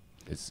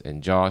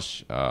 And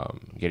Josh,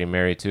 getting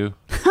married too.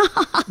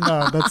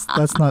 No,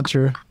 that's not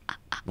true.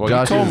 Well,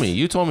 Josh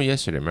you told me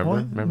yesterday. Remember?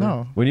 What? Remember?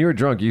 No. When you were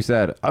drunk, you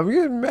said, "I'm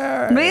getting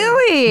married."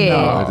 Really?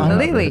 No,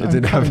 Really? It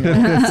didn't happen.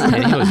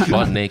 And he was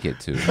butt naked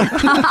too.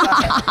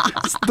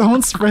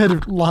 Don't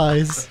spread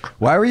lies.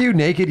 Why were you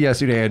naked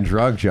yesterday and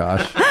drunk,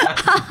 Josh?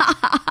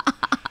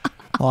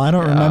 Well, I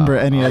don't remember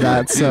any of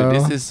that, Dude, so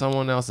this is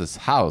someone else's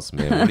house,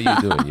 man. What are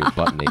you doing? You're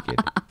butt naked.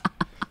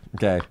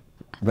 Okay.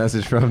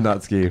 Message from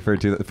Natsuki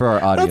for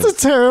our audience.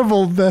 that's a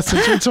terrible message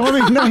for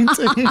 2019.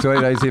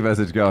 2019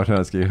 message. Go,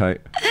 Natsuki. Hi.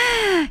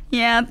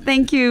 Yeah,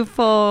 thank you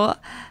for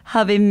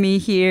having me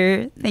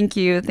here. Thank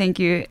you.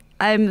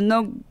 I'm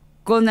not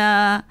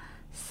gonna.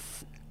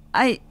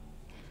 When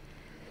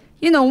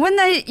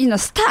I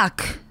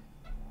stuck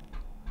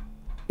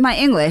my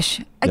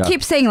English, I Yeah.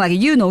 keep saying like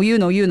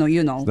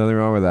Nothing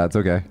wrong with that. It's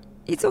okay.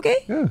 It's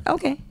okay. Yeah.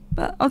 Okay,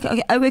 but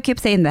okay. I will keep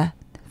saying that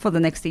for the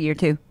next year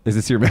too. Is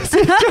this your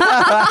message?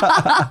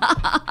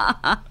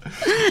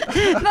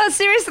 No,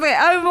 seriously,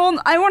 I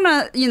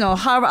wanna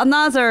have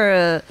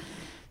another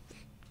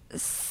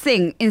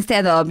thing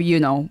instead of Is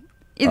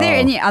there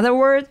any other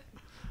word?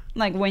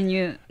 Like when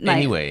you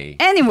Anyway.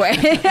 And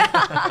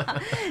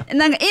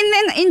like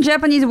in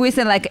Japanese we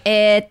say like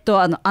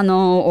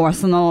ano or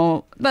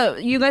sono,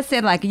 but you guys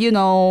say like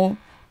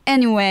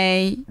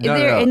anyway. Is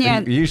there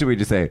any Usually we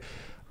just say,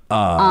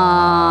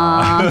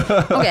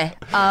 okay.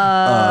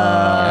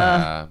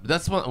 Yeah,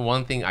 that's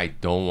one thing I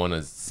don't want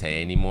to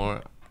say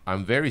anymore.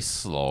 I'm very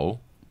slow,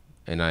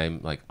 and I'm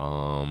like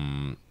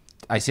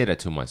I say that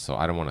too much, so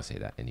I don't want to say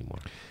that anymore.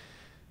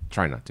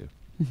 Try not to.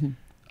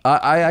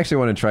 I actually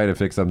want to try to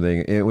fix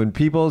something. When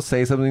people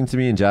say something to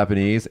me in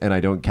Japanese and I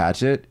don't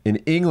catch it, in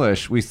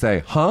English we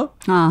say, huh?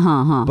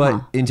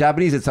 But in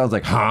Japanese it sounds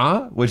like,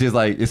 huh? Which is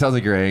like, it sounds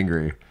like you're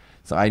angry.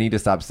 So I need to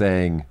stop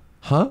saying,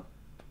 huh?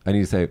 I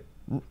need to say,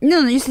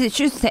 No, you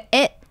should say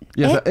it.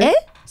 yes,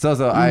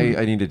 So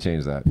I need to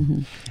change that.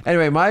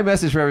 Anyway, my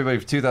message for everybody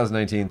for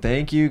 2019.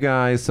 Thank you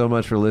guys so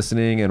much for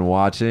listening and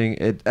watching.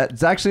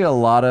 It's actually a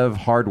lot of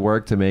hard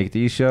work to make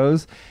these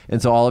shows. And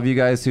so all of you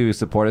guys who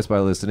support us by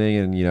listening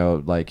and, you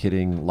know, like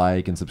hitting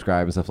like and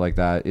subscribe and stuff like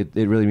that, it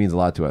really means a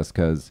lot to us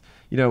because,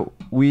 you know,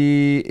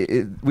 we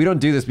don't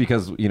do this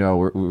because, you know,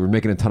 we're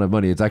making a ton of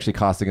money. It's actually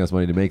costing us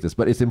money to make this,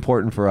 but it's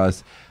important for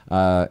us.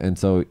 And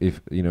so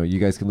if, you know, you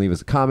guys can leave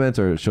us a comment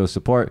or show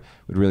support,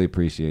 we'd really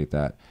appreciate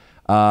that.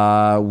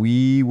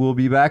 We will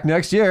be back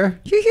next year.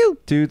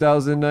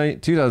 2020.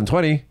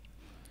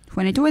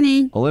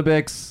 2020.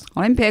 Olympics.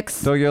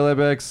 Tokyo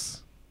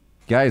Olympics.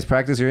 Guys,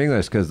 practice your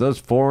English because those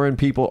foreign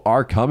people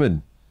are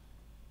coming.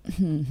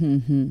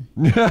 All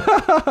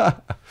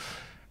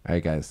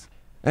right, guys.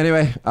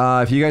 Anyway,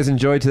 if you guys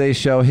enjoyed today's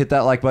show, hit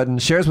that like button,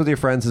 share us with your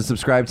friends, and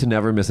subscribe to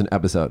never miss an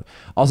episode.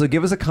 Also,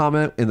 give us a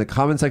comment in the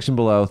comment section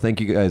below.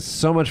 Thank you guys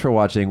so much for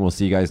watching. We'll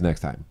see you guys next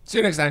time. See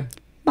you next time.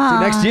 Bye. See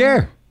you next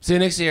year. See you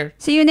next year.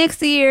 See you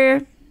next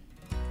year.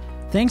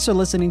 Thanks for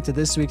listening to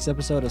this week's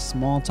episode of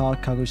Small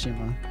Talk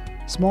Kagoshima.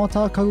 Small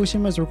Talk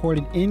Kagoshima is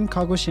recorded in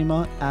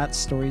Kagoshima at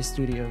Story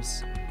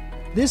Studios.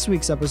 This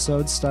week's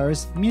episode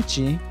stars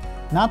Michi,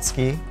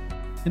 Natsuki,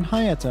 and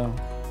Hayato.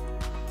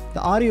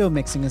 The audio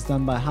mixing is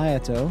done by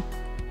Hayato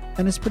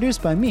and is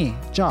produced by me,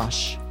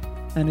 Josh,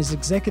 and is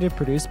executive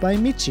produced by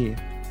Michi.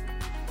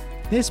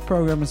 This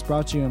program is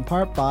brought to you in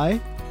part by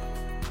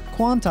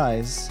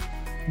Quantize,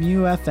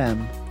 Mu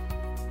FM,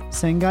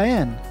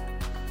 Sengayen,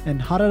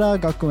 and Harada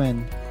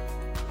Gakuen.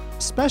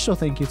 Special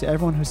thank you to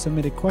everyone who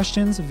submitted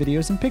questions,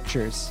 videos, and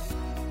pictures.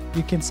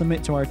 You can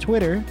submit to our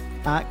Twitter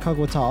at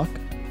KagoTalk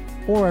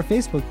or our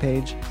Facebook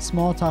page,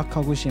 Small Talk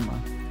Kagoshima.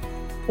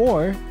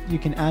 Or you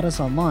can add us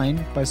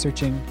online by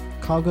searching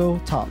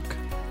Kago Talk.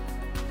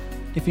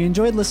 If you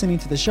enjoyed listening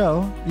to the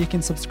show, you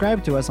can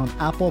subscribe to us on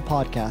Apple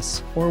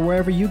Podcasts or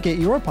wherever you get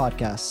your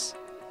podcasts.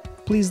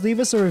 Please leave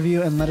us a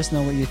review and let us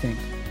know what you think.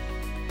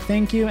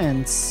 Thank you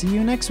and see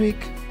you next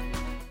week.